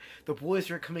barriers. The boys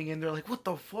are coming in. They're like, "What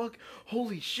the fuck?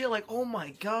 Holy shit! Like, oh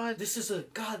my god, this is a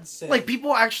godsend." Like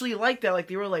people actually like that. Like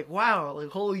they were like, "Wow! Like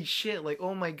holy shit! Like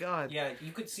oh my god." Yeah,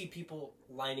 you could see people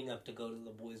lining up to go to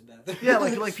the boys' bathroom. Yeah,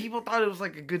 like people thought it was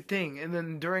like a good thing. And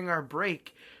then during our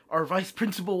break, our vice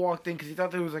principal walked in because he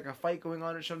thought there was like a fight going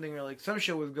on or something, or like some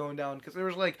shit was going down because there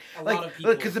was like a lot of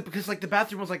people because like the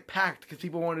bathroom was like packed because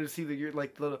people wanted to see the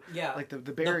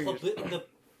barriers. The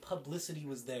publicity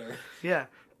was there. Yeah.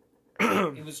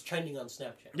 It was trending on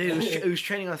Snapchat. Yeah, it was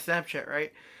trending on Snapchat,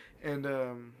 right? And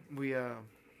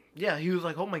yeah, he was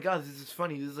like, "Oh my god, this is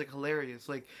funny. This is like hilarious.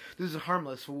 Like this is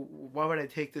harmless. Why would I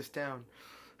take this down?"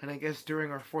 And I guess during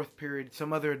our fourth period,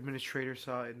 some other administrator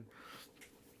saw it and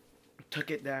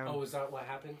took it down. Oh, is that what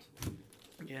happened?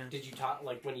 Yeah. Did you talk,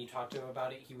 like, when you talked to him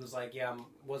about it, he was like, "Yeah,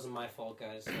 wasn't my fault,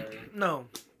 guys. Sorry." No.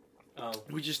 Oh.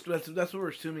 We just that's what we're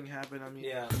assuming happened. I mean,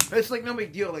 yeah, it's like no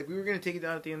big deal. Like we were gonna take it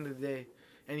down at the end of the day,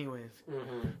 anyways.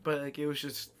 Mm-hmm. But like it was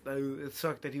just it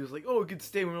sucked that he was like, "Oh, it could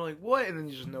stay." And we were like, "What?" And then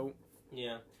you just no.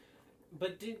 Yeah,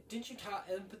 but didn't you talk?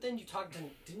 But then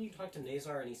didn't you talk to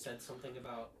Nazar and he said something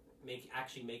about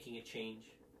actually making a change?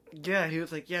 Yeah, he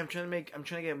was like, "Yeah, I'm trying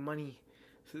to get money,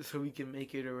 so we can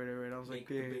make it or whatever." And I was like,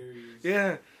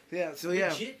 "Yeah." So yeah,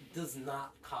 legit does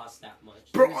not cost that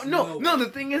much, bro. No. The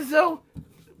thing is though,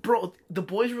 bro, the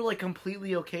boys were like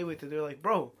completely okay with it. They're like,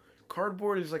 "Bro,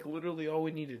 cardboard is like literally all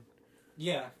we needed."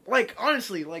 Yeah. Like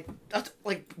honestly, like that's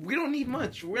like we don't need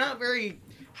much. We're not very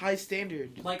high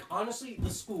standard. Like honestly, the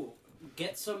school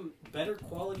get some better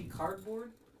quality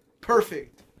cardboard.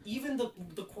 Perfect. Even the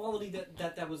quality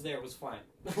that was there was fine.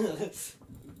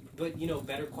 But you know,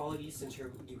 better quality since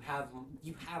you have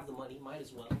the money, might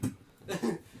as well.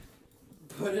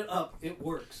 Put it up. It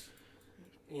works.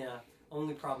 Yeah.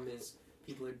 Only problem is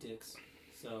people are dicks,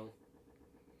 so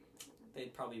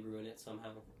they'd probably ruin it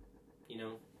somehow. You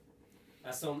know.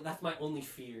 That's my only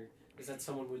fear, is that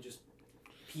someone would just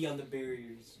pee on the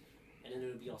barriers, and then it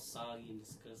would be all soggy and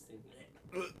disgusting.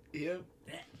 Yeah.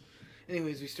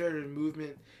 Anyways, we started a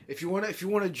movement. If you wanna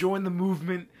join the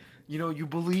movement, you know, you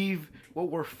believe what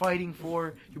we're fighting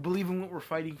for. You believe in what we're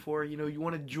fighting for. You know, you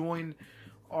want to join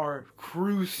our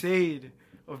crusade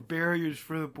of barriers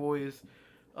for the boys.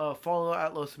 Follow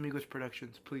at Los Amigos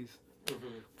Productions, please.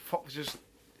 Mm-hmm.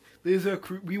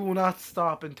 We will not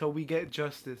stop until we get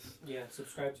justice. Yeah,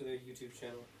 subscribe to their YouTube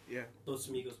channel. Yeah. Los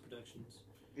Amigos Productions.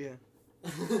 Yeah.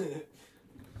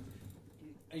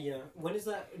 Yeah. When is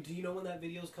that? Do you know when that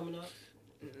video's coming up?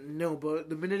 No, but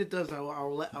the minute it does,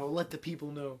 I'll let the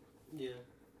people know. Yeah.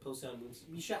 Post it on Moon.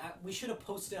 We should have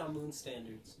posted on Moon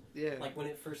Standards. Yeah. Like when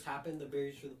it first happened, the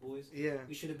barriers for the boys. Yeah.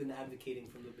 We should have been advocating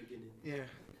from the beginning. Yeah.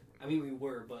 I mean, we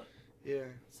were, but Yeah.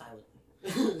 Silently.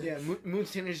 Yeah, Moon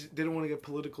Sanders didn't want to get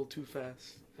political too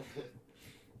fast.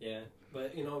 Yeah,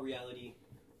 but in all reality,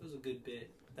 it was a good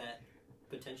bit that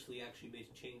potentially actually made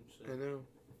a change. So I know.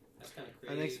 that's kind of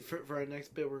crazy. For our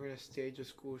next bit, we're going to stage a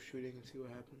school shooting and see what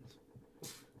happens.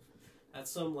 That's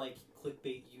some, like,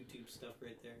 clickbait YouTube stuff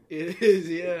right there. It is,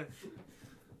 yeah.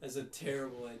 That's a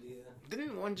terrible idea.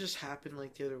 Didn't one just happen,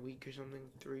 like, the other week or something?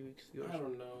 3 weeks ago? I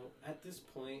don't know. At this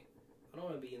point, I don't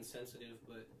want to be insensitive,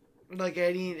 but Like,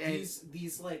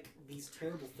 these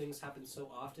terrible things happen so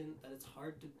often that it's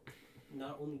hard to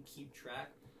not only keep track,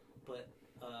 but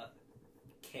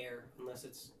care unless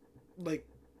it's like,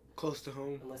 close to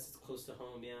home. Unless it's close to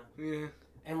home, yeah. Yeah.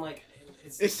 And like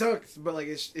it sucks, but like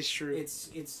it's true.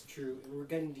 It's true. We're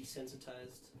getting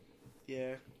desensitized.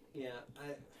 Yeah. Yeah.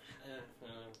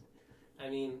 I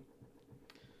mean,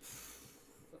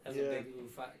 as a big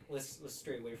oof, let's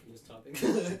stray away from this topic.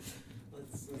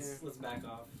 let's back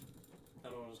off. I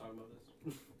don't want to talk about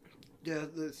this.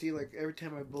 Yeah. See, like every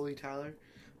time I bully Tyler,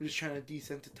 I'm just trying to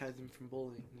desensitize him from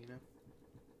bullying. You know.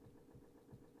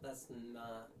 That's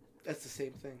not. That's the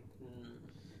same thing.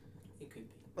 It could be.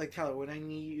 Like, Tyler, when I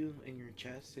knee you in your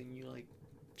chest and you, like,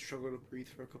 struggle to breathe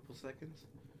for a couple seconds,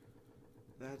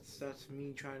 that's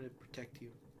me trying to protect you.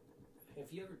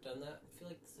 Have you ever done that? I feel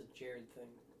like it's a Jared thing.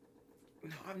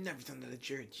 No, I've never done that to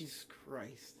Jared. Jesus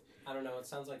Christ. I don't know. It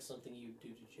sounds like something you do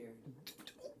to Jared.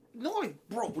 No,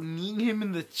 bro, kneeing him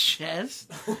in the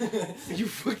chest? Are you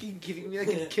fucking kidding me? I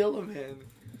could kill a man.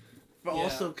 But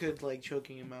also could, like,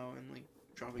 choking him out and, like,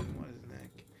 dropping him on his neck.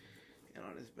 And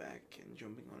on his back, and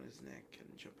jumping on his neck,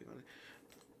 and jumping on it.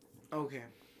 Okay.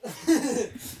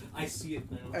 I see it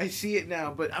now. I see it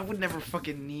now, but I would never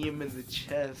fucking knee him in the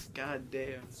chest. God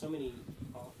damn. So many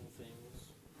awful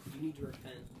things. You need to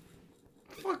repent.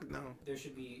 Fuck no. There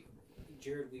should be...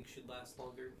 Jared Week should last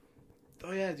longer.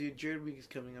 Oh yeah, dude, Jared Week is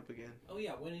coming up again. Oh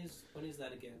yeah, when is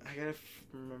that again? I gotta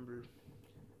remember.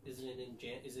 Isn't it in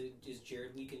is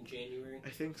Jared Week in January? I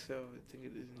think so. I think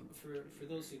it is. For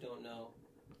those who don't know,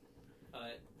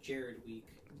 Jared Week.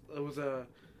 It was a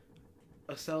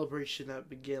celebration that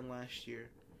began last year.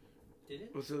 Did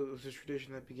it? It was a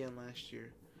tradition that began last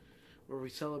year, where we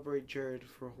celebrate Jared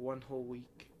for one whole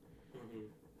week. Mm-hmm.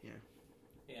 Yeah.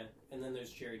 Yeah, and then there's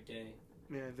Jared Day.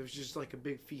 Yeah, there's just like a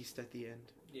big feast at the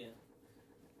end. Yeah.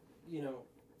 You know,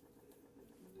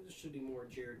 there should be more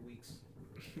Jared Weeks.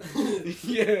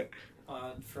 Yeah.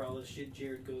 For all the shit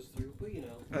Jared goes through, but you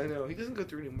know. I know he doesn't go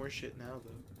through any more shit now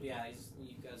though. Yeah,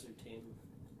 you guys are tame,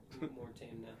 more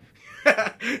tame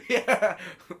now. Yeah,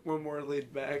 we're more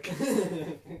laid back.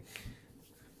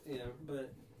 Yeah,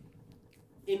 but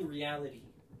in reality,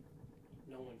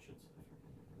 no one should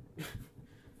suffer.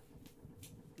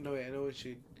 No, yeah, no one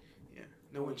should. Yeah,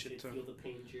 no one should feel the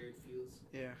pain Jared feels.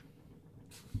 Yeah.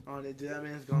 On it, dude, that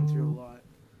man's gone through a lot.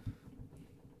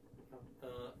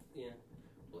 Yeah.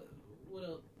 What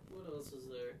else is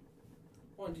there?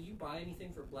 Juan, did you buy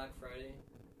anything for Black Friday?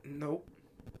 Nope.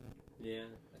 Yeah,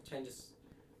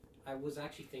 I was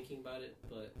actually thinking about it,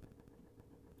 but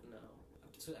no.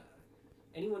 So,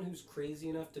 anyone who's crazy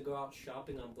enough to go out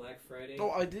shopping on Black Friday.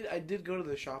 Oh, I did go to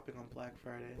the shopping on Black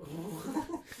Friday.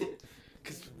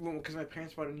 Because my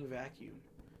parents bought a new vacuum.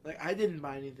 Like, I didn't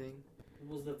buy anything.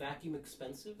 Was the vacuum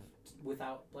expensive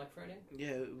without Black Friday?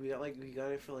 Yeah, we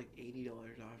got it for like $80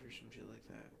 off or some shit like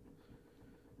that.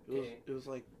 It was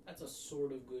like, that's a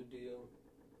sort of good deal.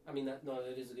 I mean, that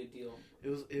is a good deal. It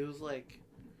was like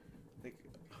 $100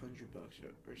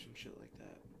 or some shit like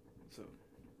that. So.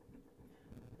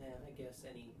 Yeah, I guess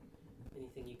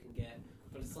anything you can get,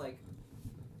 but it's like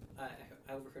I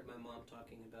overheard my mom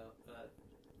talking about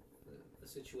a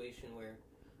situation where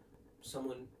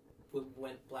someone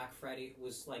went Black Friday,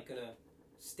 was like gonna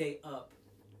stay up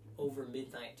over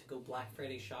midnight to go Black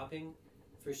Friday shopping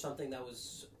for something that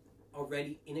was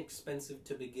already inexpensive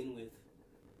to begin with,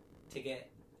 to get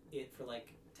it for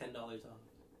like $10 off.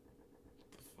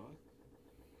 The fuck?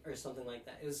 Or something like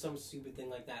that. It was some stupid thing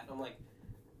like that. And I'm like,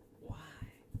 why?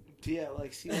 Yeah,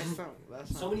 like, see, that's not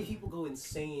so many people go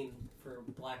insane for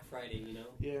Black Friday, you know?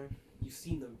 Yeah. You've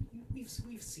seen them. We've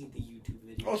seen the YouTube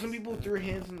videos. Oh, some people threw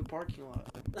hands in the parking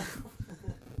lot.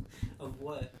 Of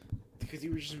what? Because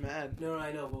you were just mad. No,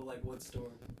 I know, but like what store?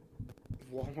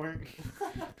 Walmart.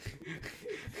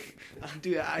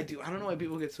 Dude, I don't know why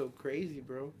people get so crazy,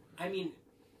 bro. I mean,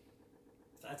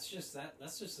 that's just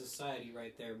society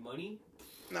right there. Money?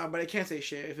 No, but I can't say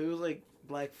shit. If it was like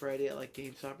Black Friday at like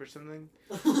GameStop or something,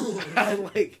 I'd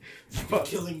like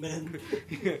killing men.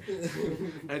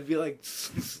 I'd be like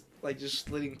just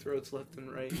slitting throats left and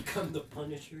right. Become the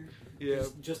Punisher. Yeah.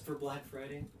 Just for Black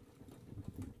Friday.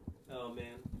 Oh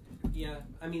man. Yeah,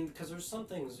 I mean, because there's some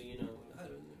things, you know,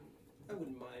 I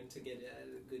wouldn't mind to get it at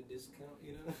a good discount,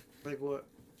 you know? Like what?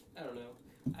 I don't know.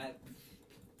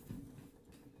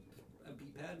 A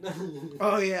beat pad?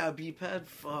 Oh yeah, a beat pad?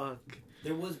 Fuck.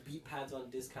 There was beat pads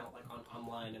on discount, like,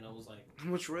 online, and I was like...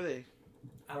 How much were they?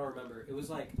 I don't remember. It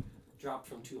was, like, dropped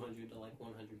from $200 to, like,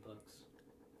 $100.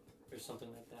 Or something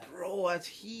like that. Bro, that's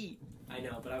heat. I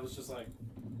know, but I was just like...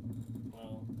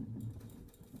 Well...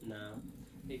 Nah.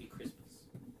 Maybe Christmas.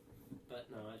 But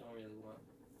no, I don't really want...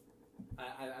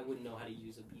 I wouldn't know how to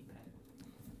use a beat pad.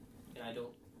 And I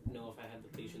don't know if I have the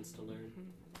patience to learn.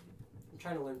 I'm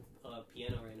trying to learn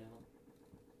piano right now.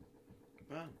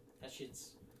 Wow. That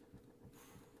shit's...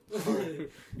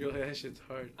 Yo, that shit's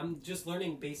hard. I'm just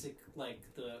learning basic, like,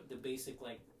 the basic,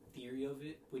 like, theory of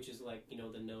it, which is, like, you know,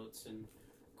 the notes and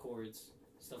chords,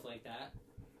 stuff like that.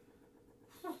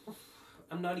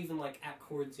 I'm not even, like, at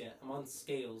chords yet. I'm on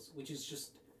scales, which is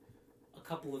just a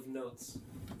couple of notes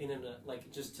in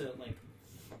like, just to, like,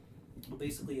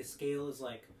 basically a scale is,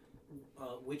 like,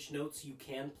 which notes you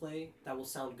can play that will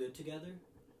sound good together.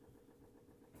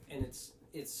 And it's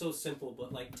so simple,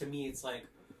 but, like, to me it's like,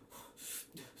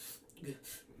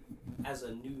 as a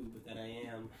noob that I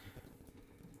am,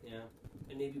 yeah.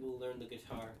 And maybe we'll learn the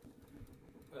guitar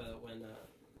when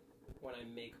I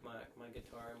make my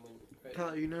guitar and when. Right,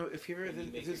 Tyler, you know, if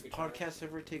this guitar. podcast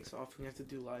ever takes off and we have to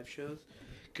do live shows,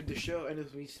 could the show end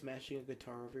with me smashing a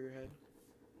guitar over your head?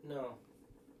 No.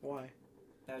 Why?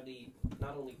 That'd be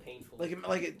not only painful.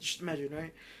 Just imagine,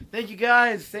 right? Thank you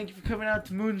guys. Thank you for coming out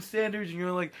to Moon Standards. And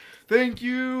you're like, thank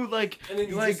you. Like, and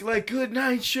then like, good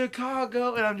night,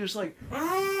 Chicago. And I'm just like,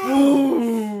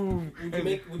 boom.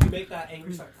 Would you make that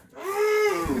angry sound?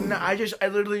 No, I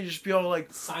literally just be all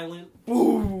like silent.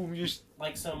 Boom. Just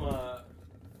like some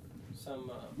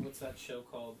what's that show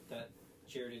called that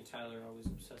Jared and Tyler are always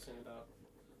obsessing about?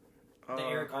 The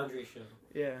Eric Andre show.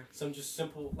 Yeah. Some just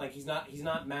simple, like, he's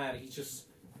not mad. He's just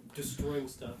destroying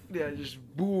stuff. Yeah, just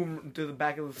boom to the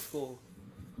back of the skull.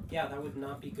 Yeah, that would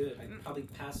not be good. I'd probably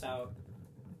pass out,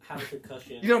 have a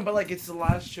concussion. You know, but like it's the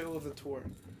last show of the tour.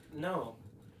 No.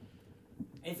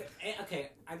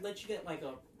 Okay, I'd let you get like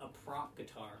a prop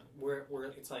guitar where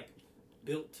it's like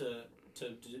built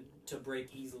to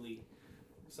break easily,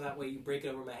 so that way you break it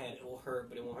over my head, it will hurt,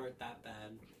 but it won't hurt that bad.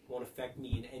 It won't affect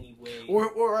me in any way.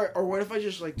 Or what if I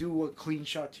just like do a clean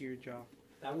shot to your jaw?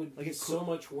 That would be so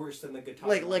much worse than the guitar.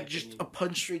 Like just a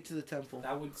punch straight to the temple.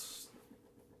 That would.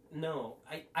 No,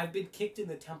 I've been kicked in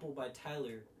the temple by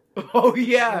Tyler. Oh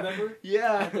yeah. Remember?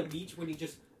 Yeah. At the beach when he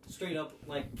just straight up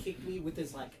like kicked me with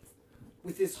his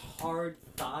hard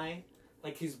thigh,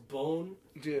 like his bone.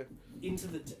 Yeah. Into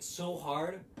the so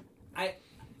hard, I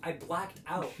blacked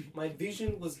out. My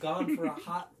vision was gone for a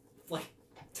hot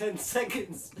 10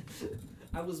 seconds.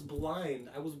 I was blind.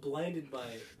 I was blinded by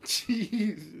it.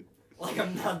 Jeez. Like,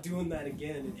 I'm not doing that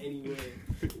again in any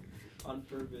way. On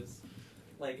purpose.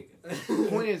 Like...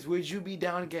 Point is, would you be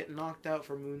down to get knocked out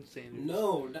for Moon Standards?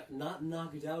 No, not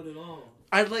knocked out at all.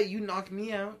 I'd let you knock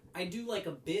me out. I do, like,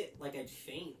 a bit, like, I'd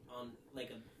faint on,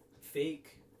 like, a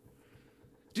fake...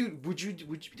 Dude, would you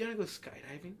be down to go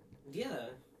skydiving? Yeah.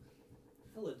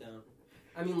 Hella down.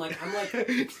 I mean, like, I'm like...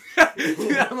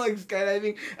 Dude, I'm like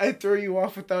skydiving. I throw you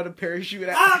off without a parachute.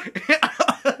 Ah!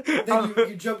 Then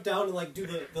you jump down and like do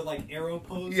the like arrow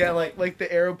pose. Yeah, like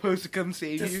the arrow pose to come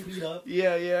save to you. Speed up.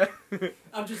 Yeah.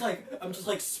 I'm just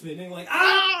like spinning like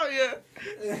yeah.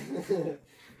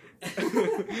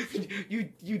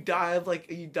 you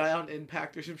die on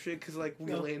impact or some shit because like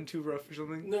we land too rough or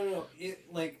something. No.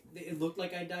 It looked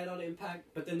like I died on impact,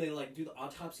 but then they like do the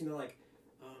autopsy and they're like,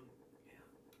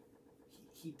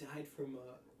 he died from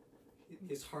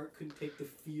his heart couldn't take the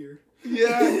fear.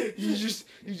 Yeah,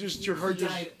 your heart he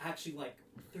died actually like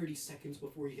 30 seconds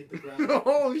before he hit the ground.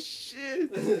 Oh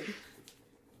shit!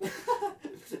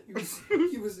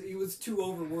 he was too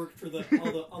overworked for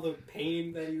all the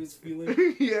pain that he was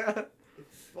feeling. Yeah,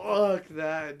 fuck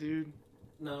that, dude.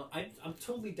 No, I'm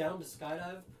totally down to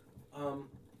skydive.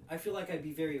 I feel like I'd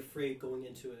be very afraid going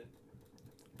into it.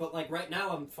 But like right now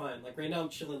I'm fine. Like right now I'm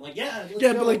chilling. Like let's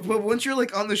go. but once you're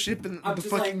like on the ship and I'm the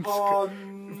just fucking like, oh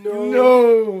no.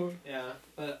 No. Yeah,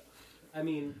 but I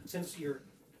mean, since you're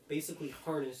basically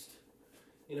harnessed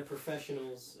in a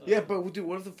professional's. Yeah, but dude,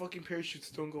 what if the fucking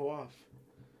parachutes don't go off?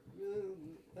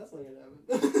 That's not gonna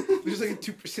happen. There's like a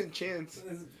 2% chance.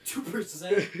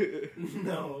 2%?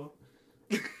 No.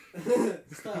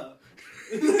 Stop.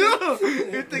 No,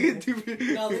 you're thinking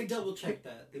 2%. No, they double check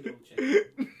that. They double check.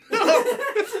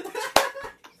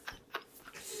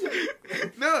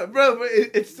 No, bro, but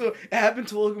it happened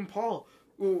to Logan Paul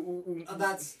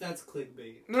That's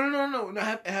clickbait. No.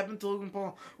 It happened to Logan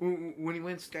Paul when he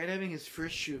went skydiving. His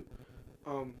first chute,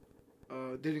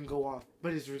 didn't go off,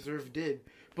 but his reserve did.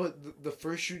 But the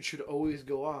first chute should always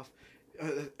go off.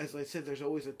 As I said, there's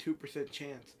always a 2%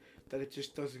 chance that it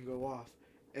just doesn't go off,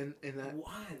 and that.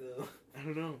 Why though? I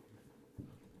don't know.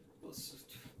 Well,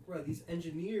 bro, these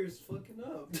engineers fucking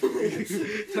up.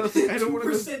 Sounds like I don't want to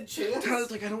go. Chance.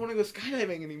 Sounds like I don't want to go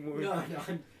skydiving anymore. No,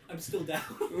 I'm still down.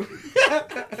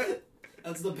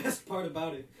 That's the best part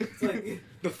about it. It's like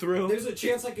the thrill. There's a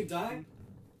chance I could die.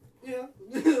 Yeah,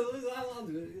 I'll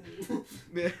do it.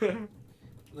 Yeah.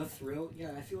 The thrill.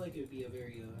 Yeah, I feel like it would be a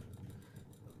very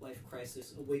life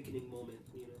crisis, awakening moment.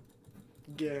 You know.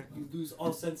 Yeah. You lose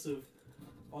all sense of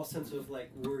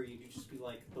like worry. You just be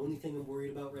like, the only thing I'm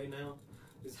worried about right now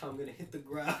is how I'm gonna hit the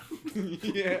ground.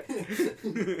 Yeah.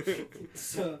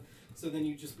 So then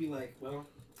you just be like, well,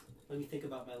 let me think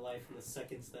about my life in the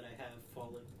seconds that I have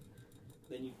fallen.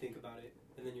 Then you think about it,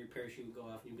 and then your parachute would go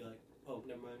off, and you'd be like, oh,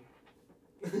 never mind.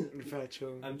 You're fat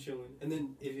chilling. I'm chilling. And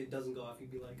then if it doesn't go off,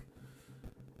 you'd be like,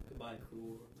 goodbye, cruel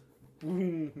world.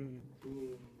 Boom.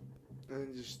 Boom.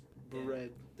 And just Yeah.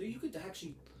 bread. Though you could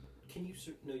actually, can you?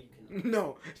 No, you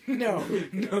cannot. No.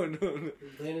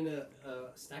 Land in a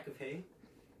stack of hay.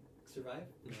 Survive?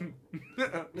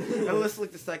 No. Unless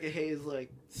like the stack of hay is like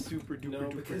super duper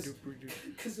duper because- duper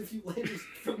duper. Because if you landed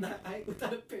from that height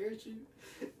without a parachute,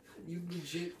 you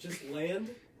legit just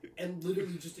land and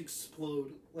literally just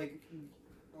explode. Like,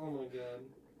 oh my god.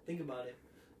 Think about it.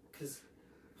 Because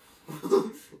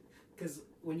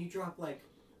when you drop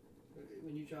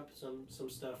some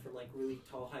stuff from like really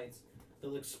tall heights,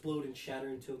 they'll explode and shatter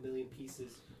into a million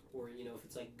pieces. Or, you know, if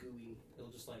it's like gooey, it'll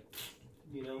just like,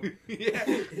 you know? Yeah.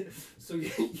 So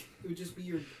it would just be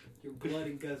your blood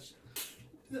and guts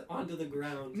onto the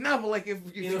ground. No, but like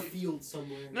if In a field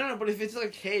somewhere. No, but if it's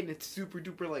like hay and it's super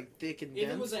duper like thick and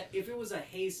dense. If it was a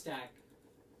haystack,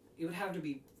 it would have to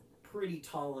be pretty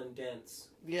tall and dense.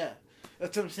 Yeah,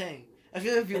 that's what I'm saying. I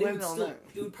feel like if you And landed on that.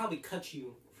 it would probably cut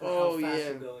you for Oh, how fast yeah.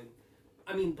 you're going.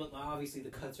 I mean, but obviously the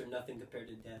cuts are nothing compared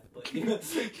to death. But you know.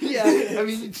 Yeah, I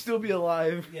mean you'd still be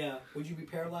alive. Yeah. Would you be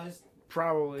paralyzed?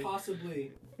 Probably.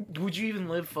 Possibly. Would you even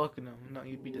live? Fuck no. No,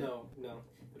 you'd be dead. No. It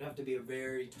would have to be a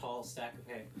very tall stack of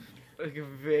hay. Like a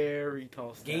very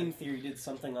tall stack. Game Theory did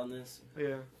something on this,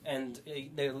 Yeah. and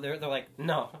they're like,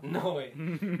 no way.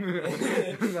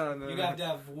 No. You have to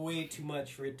have way too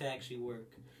much for it to actually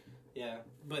work. Yeah,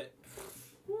 but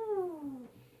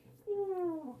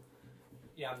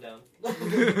yeah, I'm down.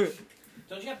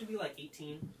 Don't you have to be like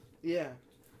 18? Yeah.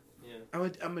 Yeah.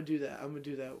 I'm gonna do that. I'm gonna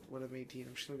do that when I'm 18.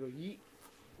 I'm just gonna go yeet.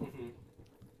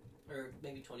 Or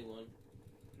maybe 21.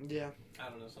 Yeah. I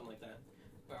don't know, something like that.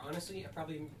 But honestly, I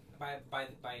probably by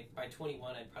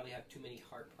 21, I'd probably have too many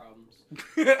heart problems.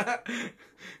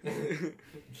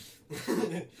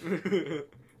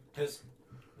 Because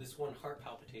this one heart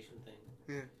palpitation thing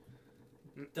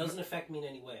doesn't affect me in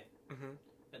any way.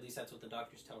 At least that's what the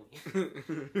doctors tell me.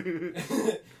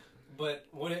 But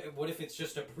what if it's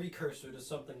just a precursor to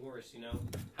something worse? You know,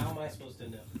 how am I supposed to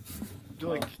know?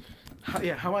 Like,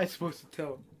 how am I supposed to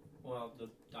tell? Well, the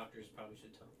doctors probably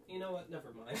should tell. You know what?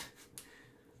 Never mind.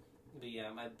 But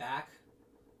yeah, my back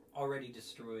already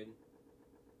destroyed,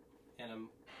 and I'm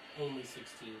only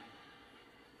 16.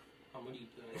 What are you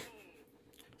doing?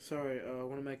 Sorry,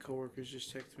 one of my coworkers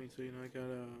just texted me, so I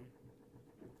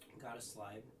Got a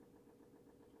slide.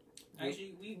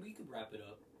 Actually, we could wrap it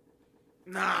up.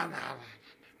 Nah.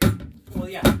 Well,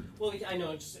 yeah. Well, I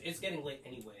know. It's getting late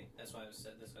anyway. That's why I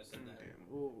said that. Okay.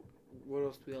 Well, what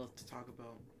else do we have to talk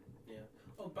about? Yeah.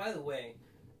 Oh, by the way,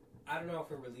 I don't know if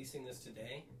we're releasing this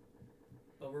today,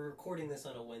 but we're recording this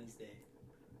on a Wednesday.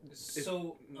 It's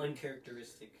so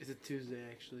uncharacteristic. It's a Tuesday,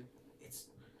 actually. It's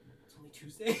only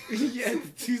Tuesday? Yeah,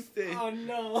 it's Tuesday. Oh,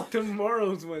 no.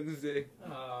 Tomorrow's Wednesday.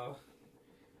 So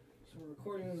we're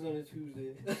recording this on a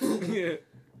Tuesday. Yeah.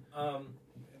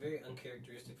 Very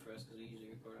uncharacteristic for us because we usually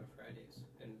record on Fridays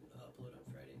and upload on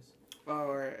Fridays.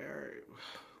 Oh,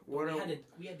 alright.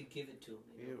 We had to give it to him.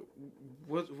 You know?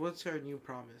 Yeah. What's our new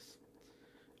promise?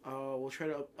 We'll try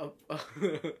to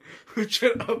we'll try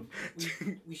to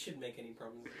We should make any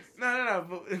promises. No.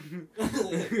 But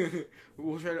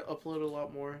we'll try to upload a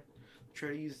lot more. Try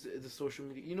to use the social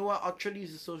media. You know what? I'll try to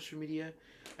use the social media.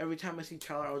 Every time I see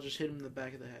Tyler, I'll just hit him in the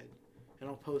back of the head, and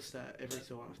I'll post that every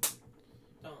so often.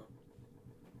 Oh.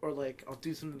 Or like I'll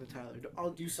do something to Tyler. I'll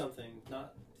do something.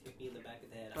 Not hit me in the back of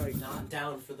the head. Like, I'm not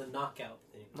down for the knockout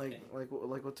thing. Like, okay.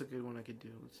 like what's a good one I could do?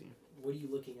 Let's see. What are you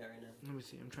looking at right now? Let me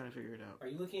see. I'm trying to figure it out. Are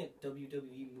you looking at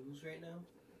WWE moves right now?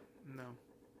 No.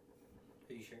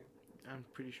 Are you sure? I'm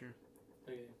pretty sure.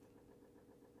 Okay.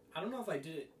 I don't know if I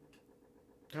did it.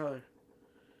 Tyler,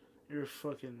 you're a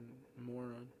fucking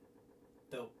moron.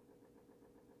 Dope.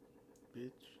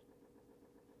 Bitch.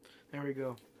 There we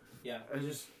go. Yeah,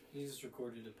 he just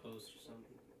recorded a post or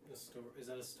something. A story. Is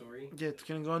that a story? Yeah, it's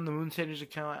gonna go on the Moon Standards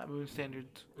account at Moon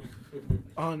Standards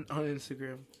on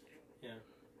Instagram. Yeah.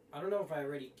 I don't know if I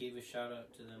already gave a shout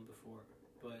out to them before,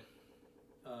 but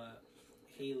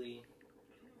Haley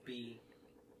B.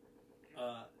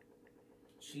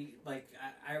 She like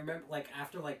I remember like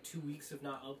after like 2 weeks of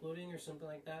not uploading or something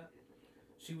like that,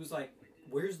 she was like,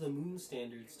 "Where's the Moon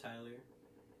Standards, Tyler?"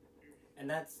 And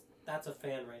that's a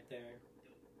fan right there.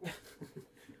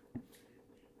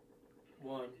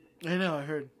 One. I know, I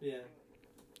heard. Yeah.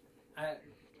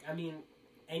 I mean,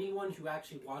 anyone who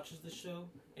actually watches the show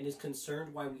and is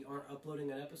concerned why we aren't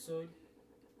uploading an episode,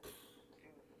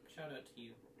 shout out to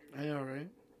you. I know, right?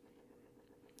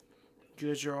 You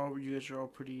guys are all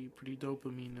pretty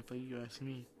dopamine if you ask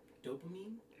me.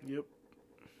 Dopamine? Yep.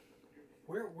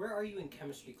 Where are you in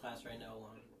chemistry class right now,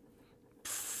 Lon?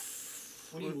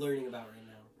 What are you learning about right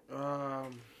now?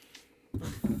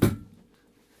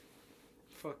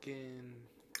 Fucking.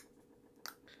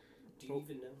 Do you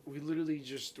even know? We literally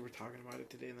just were talking about it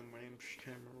today, and then my name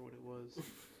can't remember what it was.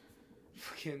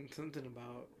 Fucking something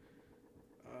about.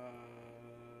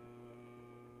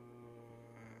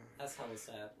 That's hella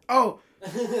sad. Oh,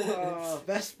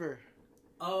 Vesper.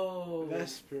 Oh,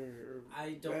 Vesper.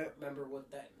 I don't remember what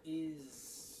that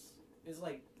is. It's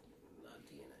like not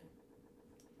DNA.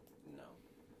 No,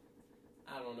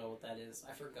 I don't know what that is.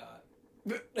 I forgot.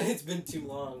 It's been too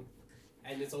long,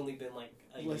 and it's only been like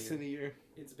a less than a year.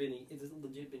 It's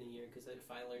legit been a year because if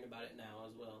I learned about it now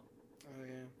as well. Oh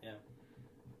yeah. Yeah.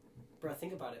 Bro,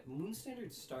 think about it. Moon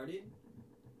Standards started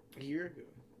a year ago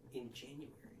in January.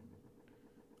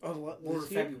 Of what? Or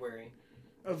February.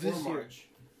 Of this year. March.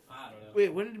 I don't know. Wait,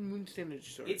 when did Moon Standards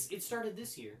start? It started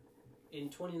this year, in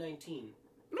 2019.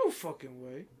 No fucking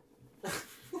way.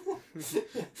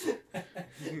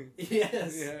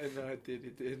 Yes. Yeah, no, it did.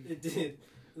 It did.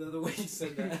 The way you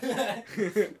said that.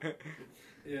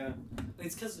 Yeah.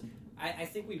 It's because I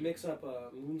think we mix up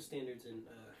Moon Standards and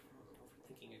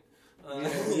overthinking it.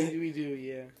 Yeah, we do.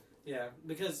 Yeah. Yeah,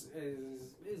 because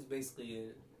it's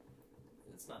basically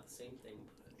it's not the same thing.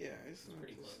 But yeah, it's not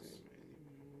pretty the close. same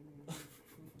anymore.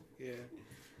 Yeah.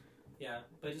 Yeah,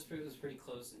 but it was pretty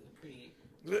close. Pretty.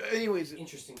 But anyways,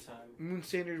 Interesting time. Moon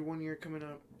Standard 1 year coming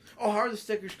up. Oh, how are the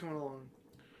stickers coming along?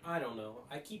 I don't know.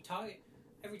 I keep talking.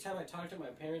 Every time I talk to my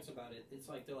parents about it, it's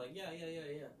like they're like, yeah.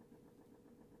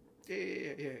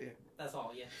 Yeah. That's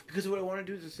all, yeah. Because what I want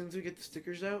to do is as soon as we get the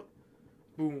stickers out,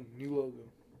 boom, new logo.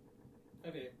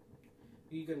 Okay.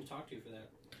 Who are you going to talk to for that?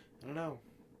 I don't know.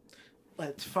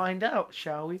 Let's find out,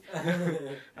 shall we? I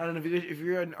don't know if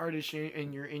you're an artist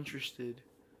and you're interested.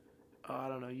 I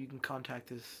don't know. You can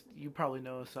contact us. You probably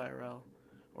know us IRL,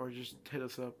 or just hit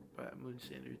us up at Moon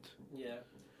Standards. Yeah.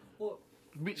 Well,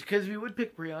 because we would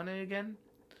pick Brianna again,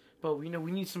 but we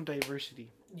need some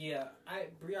diversity. Yeah,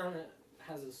 Brianna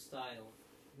has a style.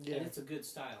 Yeah, and it's a good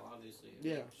style, obviously.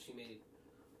 Yeah, like, she made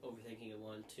Overthinking It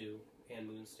 1, 2, and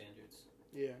Moon Standards.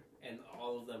 Yeah, and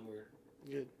all of them were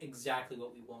good. Exactly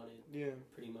what we wanted. Yeah,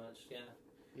 pretty much. Yeah.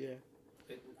 Yeah.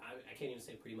 I can't even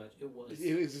say pretty much. It was.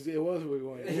 It was what we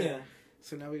wanted. Yeah.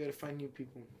 So now we got to find new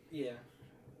people. Yeah.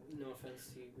 No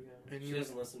offense to you, Brianna. And she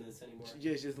doesn't listen to this anymore.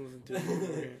 Yeah, she doesn't listen to it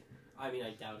anymore. I mean,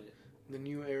 I doubt it. The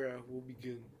new era will be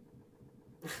good.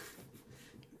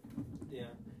 Yeah.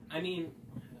 I mean,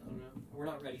 I don't know. We're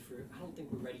not ready for. I don't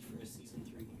think we're ready for a season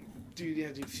 3. Dude, yeah,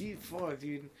 dude. See, fuck,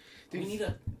 dude. We need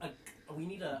we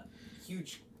need a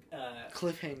huge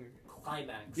cliffhanger.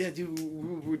 Climax. Yeah, dude.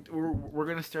 We're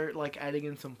gonna start like adding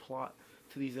in some plot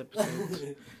to these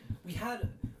episodes. We had.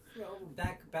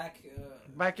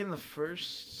 Back in the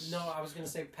first. No, I was gonna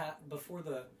say before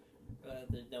the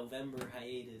November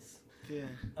hiatus. Yeah.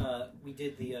 We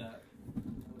did the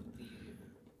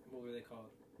what were they called?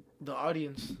 The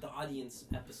audience. The audience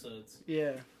episodes.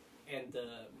 Yeah. And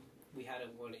we had a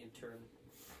new intern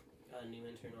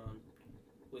on,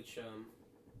 which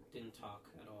didn't talk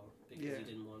at all because he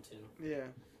didn't want to.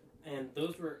 Yeah. And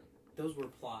those were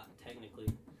plot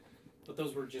technically, but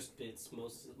those were just bits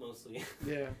mostly.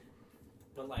 Yeah.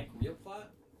 But like real plot?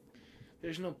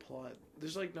 There's no plot.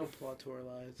 There's like no plot to our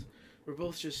lives. We're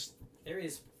both just. There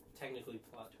is technically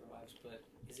plot to our lives, but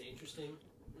is it interesting?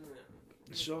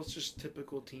 It's all just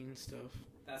typical teen stuff.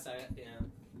 That's yeah.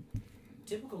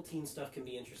 Typical teen stuff can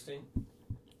be interesting.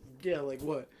 Yeah, like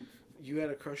what? You had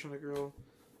a crush on a girl.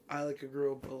 I like a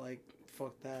girl, but like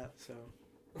fuck that. So.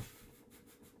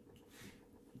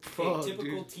 Fuck,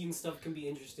 typical teen stuff can be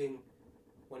interesting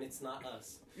when it's not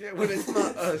us. Yeah, when it's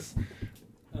not us.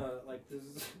 Like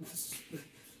this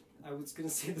I was gonna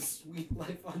say The Sweet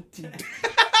Life on Deck.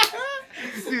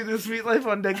 Dude, The Sweet Life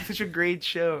on Deck is such a great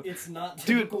show. It's not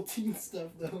typical teen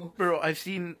stuff though. Bro,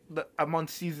 I'm on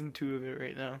season 2 of it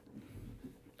right now.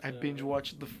 I binge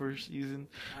watched the first season.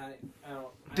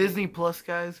 Disney Plus,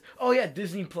 guys. Oh yeah,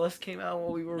 Disney Plus came out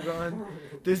while we were gone.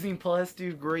 Disney Plus,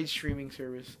 dude, great streaming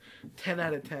service. 10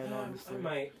 out of 10, honestly. I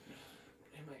might.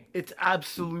 It's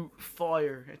absolute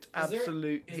fire. It's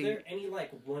absolute Is there any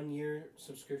like 1-year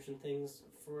subscription things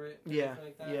for it? Yeah.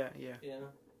 Like that? Yeah.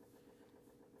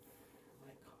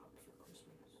 My cop for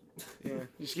Christmas. Yeah.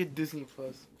 Just get Disney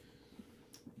Plus.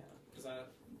 Yeah, because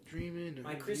Dreaming of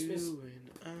my Christmas. you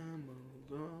and I'm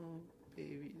alone,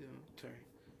 baby. No, sorry.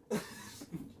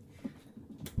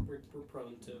 we're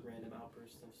prone to random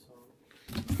outbursts of song.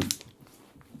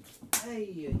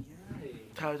 Hey.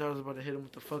 Tyler was about to hit him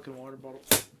with the fucking water bottle.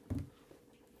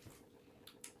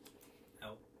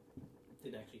 Ow.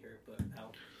 Didn't actually hurt, but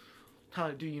ow.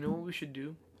 Tyler, dude, you know what we should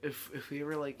do? If we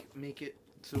ever like make it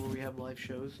so where we have live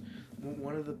shows,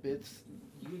 one of the bits.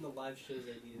 You and the live shows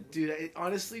idea. Dude,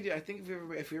 honestly, dude, I think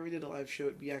if we ever did a live show,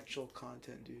 it'd be actual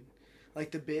content, dude.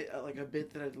 Like the bit, like a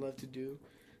bit that I'd love to do,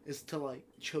 is to like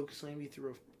choke slam you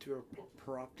through a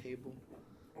prop table.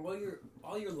 Well,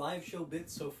 all your live show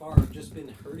bits so far have just been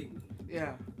hurting me.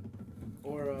 Yeah.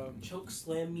 Or choke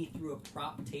slam me through a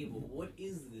prop table. What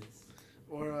is this?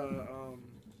 Or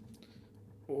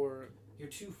you're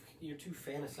too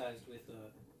fantasized with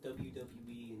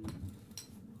WWE and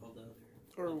all the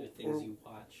other things you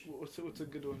watch. What's a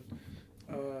good one?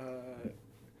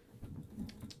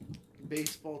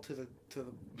 Baseball to the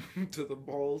to the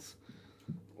balls.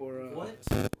 Or what?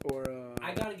 Or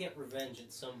I gotta get revenge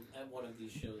at one of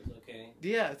these shows, okay?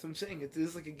 Yeah, that's what I'm saying. It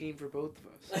is like a game for both of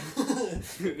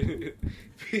us.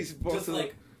 Baseball. Just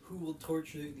like who will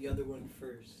torture the other one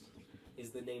first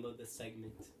is the name of the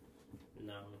segment.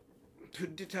 No.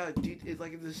 Tyler,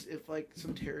 if like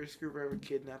some terrorist group ever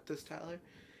kidnapped us, Tyler,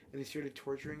 and they started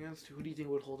torturing us, who do you think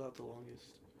would hold out the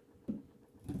longest? I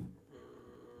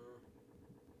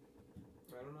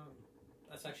don't know.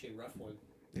 That's actually a rough one.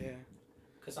 Yeah.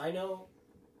 Because I know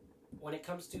when it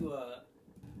comes to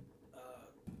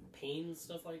pain and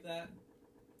stuff like that,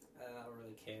 I don't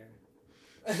really care.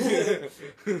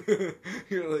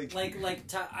 You're like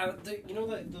you know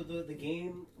the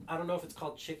game, I don't know if it's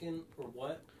called Chicken or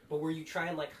what, but where you try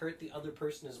and like hurt the other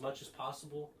person as much as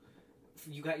possible.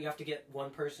 You have to get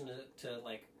one person to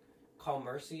like call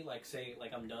mercy, like say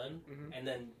like I'm done, and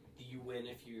then you win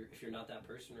if you're not that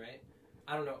person, right?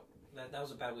 I don't know. That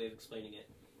was a bad way of explaining it.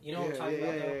 You know what I'm talking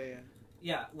about, though?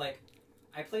 Yeah, like,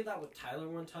 I played that with Tyler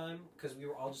one time, because we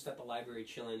were all just at the library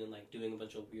chilling and, like, doing a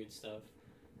bunch of weird stuff.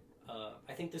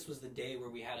 I think this was the day where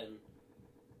we had an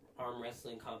arm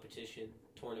wrestling competition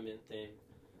tournament thing.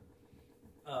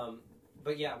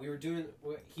 But yeah, he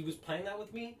was playing that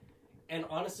with me, and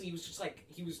honestly, he was just, like,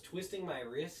 he was twisting my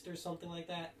wrist or something like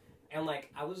that, and,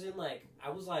 like, I was like,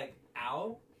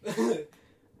 ow?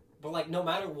 But, like, no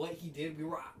matter what he did,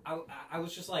 I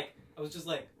was just like,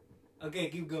 okay,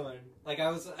 keep going. Like,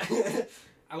 I was like,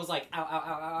 ow, ow, ow,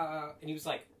 ow, ow. And he was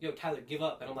like, yo, Tyler, give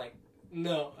up. And I'm like,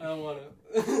 no, I don't want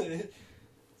to.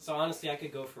 So, honestly, I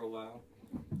could go for a while.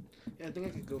 Yeah, I think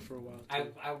I could go for a while,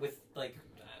 too.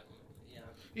 Yeah.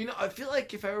 You know, I feel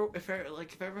like if I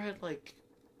ever had, like,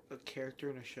 a character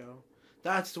in a show,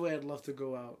 that's the way I'd love to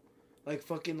go out. Like,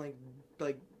 fucking,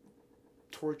 like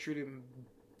tortured and,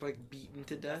 like, beaten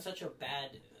to death. That's such a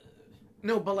bad...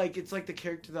 No, but, like, it's, like, the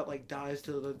character that, like, dies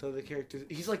to the other characters.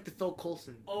 He's, like, the Phil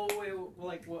Coulson. Oh, wait, well,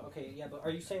 like, well, okay, yeah, but are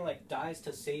you saying, like, dies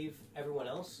to save everyone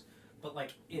else? But,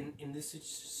 like, in this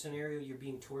scenario, you're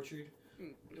being tortured?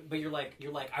 But you're like,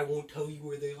 I won't tell you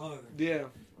where they are. Yeah.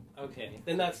 Okay,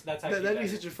 then that's actually that'd be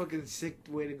such a fucking sick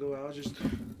way to go out. Just,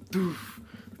 doof,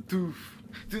 doof.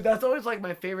 Dude, that's always, like,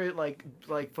 my favorite, like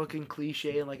fucking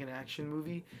cliche in, like, an action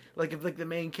movie. Like, if, like, the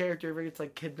main character ever gets,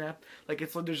 like, kidnapped, like,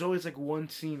 it's like, there's always, like, one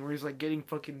scene where he's, like, getting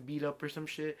fucking beat up or some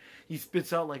shit. He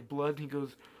spits out, like, blood, and he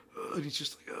goes, and he's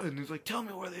just like, and he's like, tell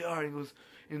me where they are. And he goes,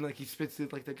 and, like, he spits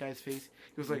it, like, the guy's face.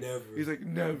 He goes, like, never. He's like,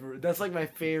 never. That's, like, my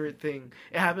favorite thing.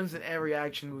 It happens in every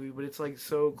action movie, but it's, like,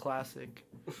 so classic.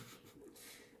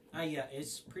 Yeah,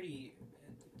 it's pretty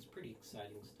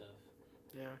exciting stuff.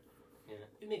 Yeah. Yeah,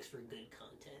 it makes for good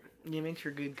content. Yeah, it makes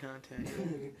for good content.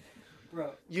 Yeah.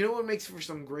 Bro. You know what makes for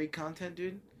some great content,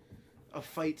 dude? A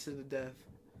fight to the death.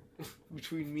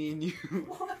 Between me and you.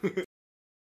 What?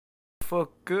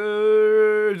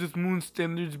 Fuckers, it's Moon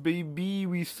Standards, baby.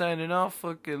 We signing off.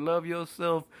 Fucking love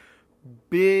yourself,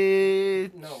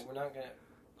 bitch. No, we're not gonna.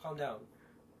 Calm down.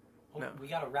 No. We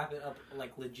gotta wrap it up,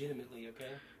 like, legitimately,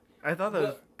 okay? I thought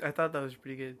that was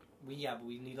pretty good. But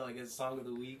we need like a song of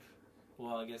the week.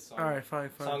 Well, I guess song. All right, fine.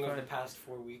 Song of the past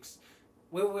 4 weeks.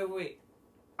 Wait.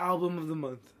 Album of the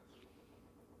month.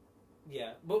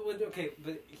 Yeah, but we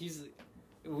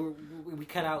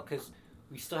cut out because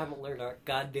we still haven't learned our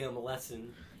goddamn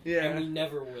lesson. Yeah, and we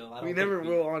never will. We never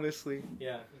will, honestly.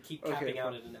 Yeah, we keep capping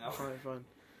out at an hour. Fine.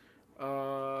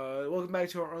 Welcome back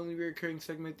to our only recurring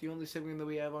segment, the only segment that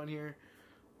we have on here.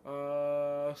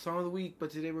 Song of the week,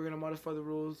 but today we're gonna modify the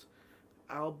rules.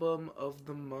 Album of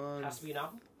the month. Has to be an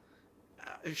album?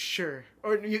 Sure.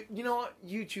 Or you know what?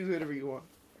 You choose whatever you want.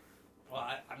 Well,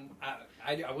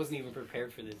 I wasn't even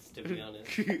prepared for this, to be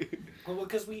honest. Well,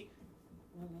 because we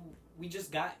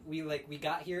got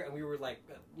here and we were like,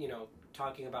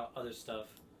 talking about other stuff,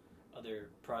 other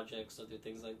projects, other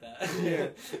things like that. Yeah.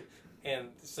 and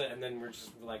then we're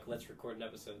just like, let's record an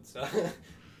episode. So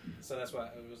so that's why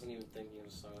I wasn't even thinking of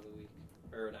a song of the week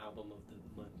or an album of the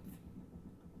month.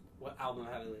 What album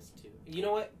have I listened to? You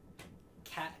know what?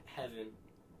 Cat Heaven.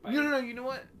 No. You know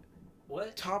what?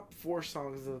 What? Top 4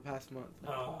 songs of the past month.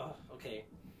 Oh, okay.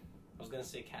 I was gonna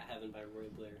say Cat Heaven by Roy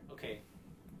Blair. Okay.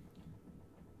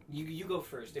 You go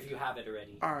first if you have it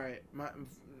already. All right.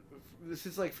 This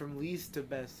is like from least to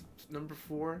best. Number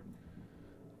 4.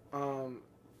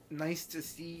 Nice to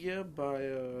See You by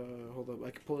hold up,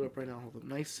 I can pull it up right now. Hold up.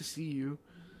 Nice to See You.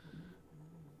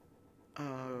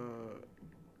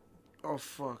 Oh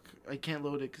fuck, I can't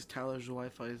load it because Tyler's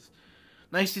Wi-Fi is.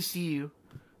 Nice to See You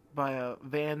by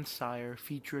Van Sire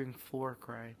featuring Floor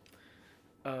Cry.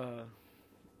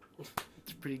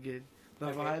 It's pretty good. The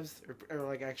vibes are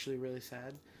like actually really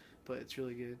sad, but it's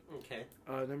really good. Okay.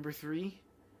 Number 3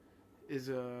 is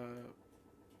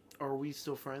Are We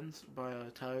Still Friends by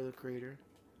Tyler the Creator.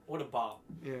 What a bop.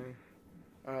 Yeah.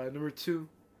 Number 2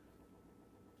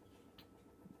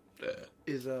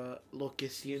 is Lo Que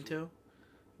Siento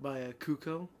by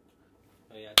Cuco.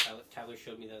 Oh yeah, Tyler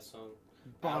showed me that song.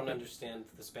 I don't understand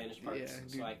the Spanish parts,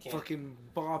 dude, so I can't. Fucking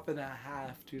bop and a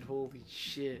half, dude. Holy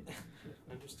shit.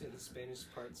 I understand the Spanish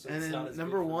parts, so and it's then not as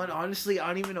number good 1, honestly, I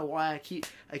don't even know why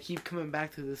I keep coming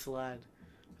back to this lad.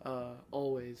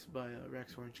 Always by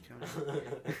Rex Orange County.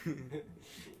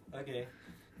 Okay.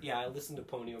 Yeah, I listened to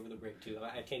Pony over the break too.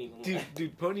 I can't even.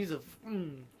 Dude, Pony's a.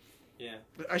 Yeah.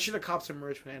 I should have copped some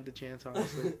merch when I had the chance,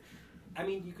 honestly. I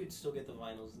mean, you could still get the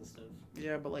vinyls and stuff.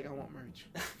 Yeah, but like I want merch.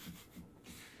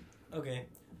 Okay.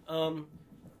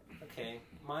 Okay.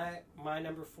 My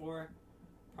number 4,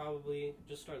 probably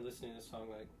just started listening to this song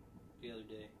like the other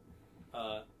day.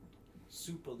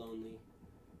 Super Lonely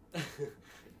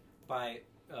by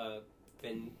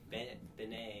Benee,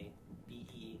 Benee,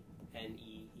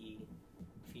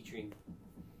 featuring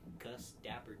Gus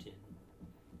Dapperton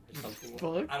or something.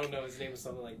 Fuck? I don't know, his name was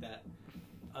something like that.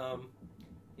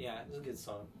 Yeah, it's a good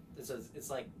song. It's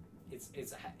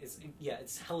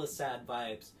hella sad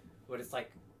vibes, but it's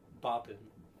like bopping.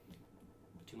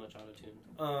 Too much autotune.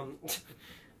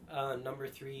 Number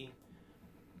 3,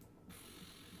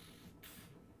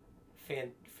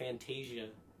 Fantasia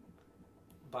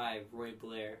by Roy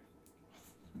Blair.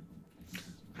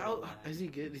 How is he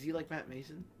good? Is he like Matt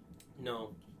Mason?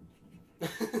 No.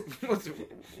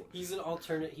 He's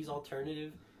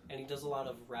alternative, and he does a lot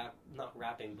of rap, not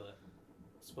rapping, but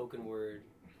spoken word.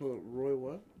 Roy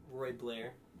what? Roy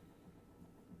Blair.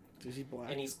 Is he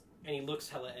black? And he looks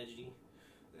hella edgy,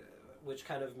 which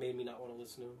kind of made me not want to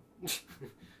listen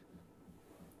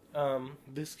to him.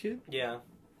 This kid? Yeah.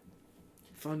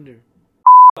 Thunder.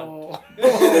 Oh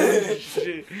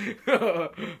shit!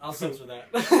 I'll censor that.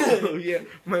 Oh yeah,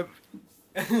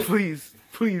 please,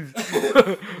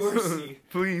 mercy,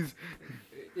 please.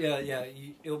 Yeah.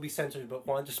 It'll be censored, but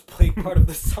Juan just played part of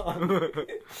the song.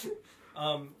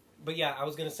 But yeah, I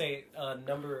was gonna say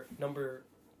number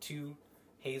 2,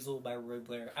 Hazel by Roy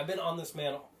Blair. I've been on this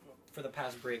man for the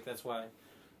past break, that's why.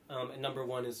 And number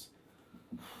 1 is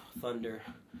Thunder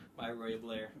by Roy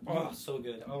Blair. Oh, so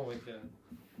good. Oh my god.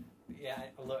 Yeah,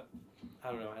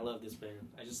 I don't know. I love this man.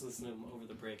 I just listened to him over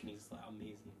the break, and he's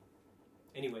amazing.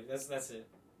 Anyway, that's it.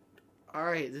 All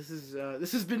right, this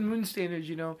has been Moon Standards.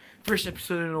 First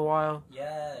episode in a while.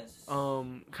 Yes.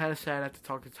 Kind of sad I have to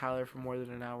talk to Tyler for more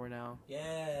than an hour now.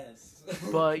 Yes.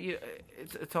 But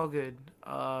it's all good.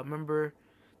 Remember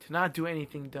to not do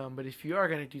anything dumb. But if you are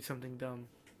gonna do something dumb,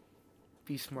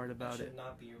 be smart about that should it.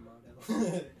 not be your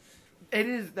motto. It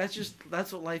is.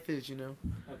 That's what life is.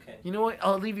 Okay. You know what?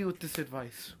 I'll leave you with this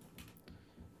advice.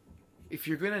 If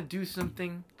you're gonna do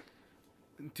something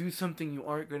you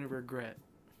aren't gonna regret.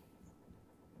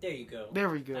 There you go. There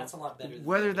we go. That's a lot better.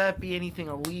 Whether that be anything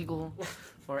illegal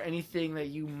or anything that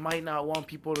you might not want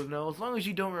people to know, as long as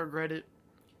you don't regret it.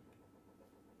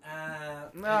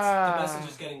 The message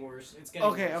is getting worse. It's getting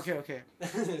worse. Okay.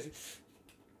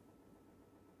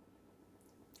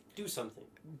 Do something.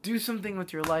 Do something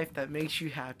with your life that makes you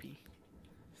happy.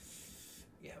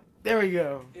 Yeah. There we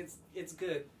go. It's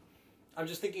good. I'm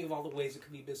just thinking of all the ways it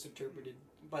could be misinterpreted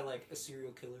by, like, a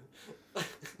serial killer.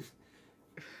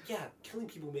 Yeah, killing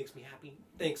people makes me happy.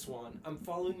 Thanks, Swan. I'm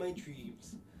following my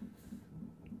dreams.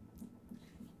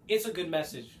 It's a good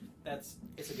message.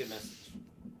 It's a good message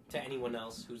to anyone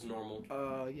else who's normal.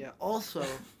 Yeah. Also,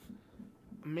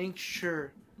 make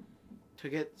sure to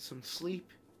get some sleep.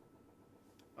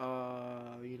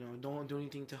 Don't do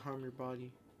anything to harm your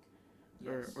body,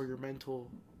 Yes. or your mental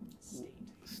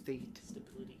state.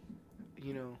 Stability.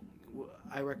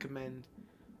 I recommend,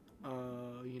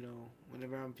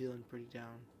 whenever I'm feeling pretty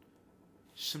down,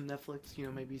 some Netflix.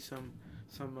 Maybe some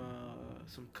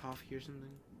coffee or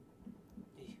something.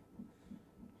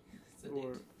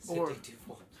 It's addictive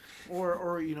one.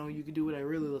 Or you could do what I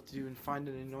really love to do and find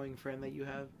an annoying friend that you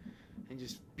have, and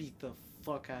just beat the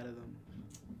fuck out of them.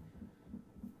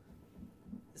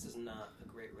 This is not a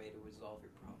great way to resolve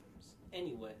your problems.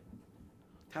 Anyway,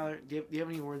 Tyler, do you have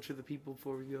any words for the people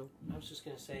before we go? I was just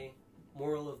gonna say,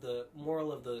 moral of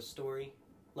the story: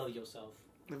 love yourself.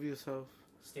 Love yourself.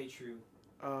 Stay true.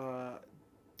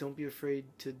 Don't be afraid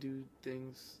to do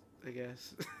things. I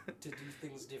guess. To do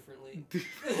things differently. do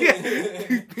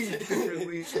things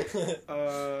differently.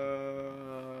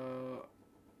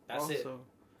 That's also,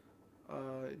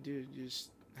 dude, just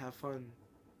have fun.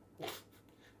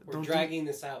 We're dragging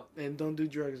this out. And don't do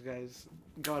drugs, guys.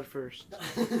 God first.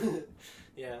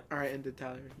 Yeah. All right, end it,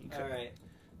 Tyler. All right.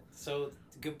 So,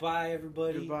 goodbye,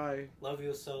 everybody. Goodbye. Love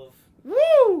yourself.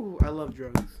 Woo! I love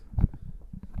drugs.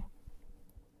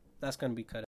 That's going to be cut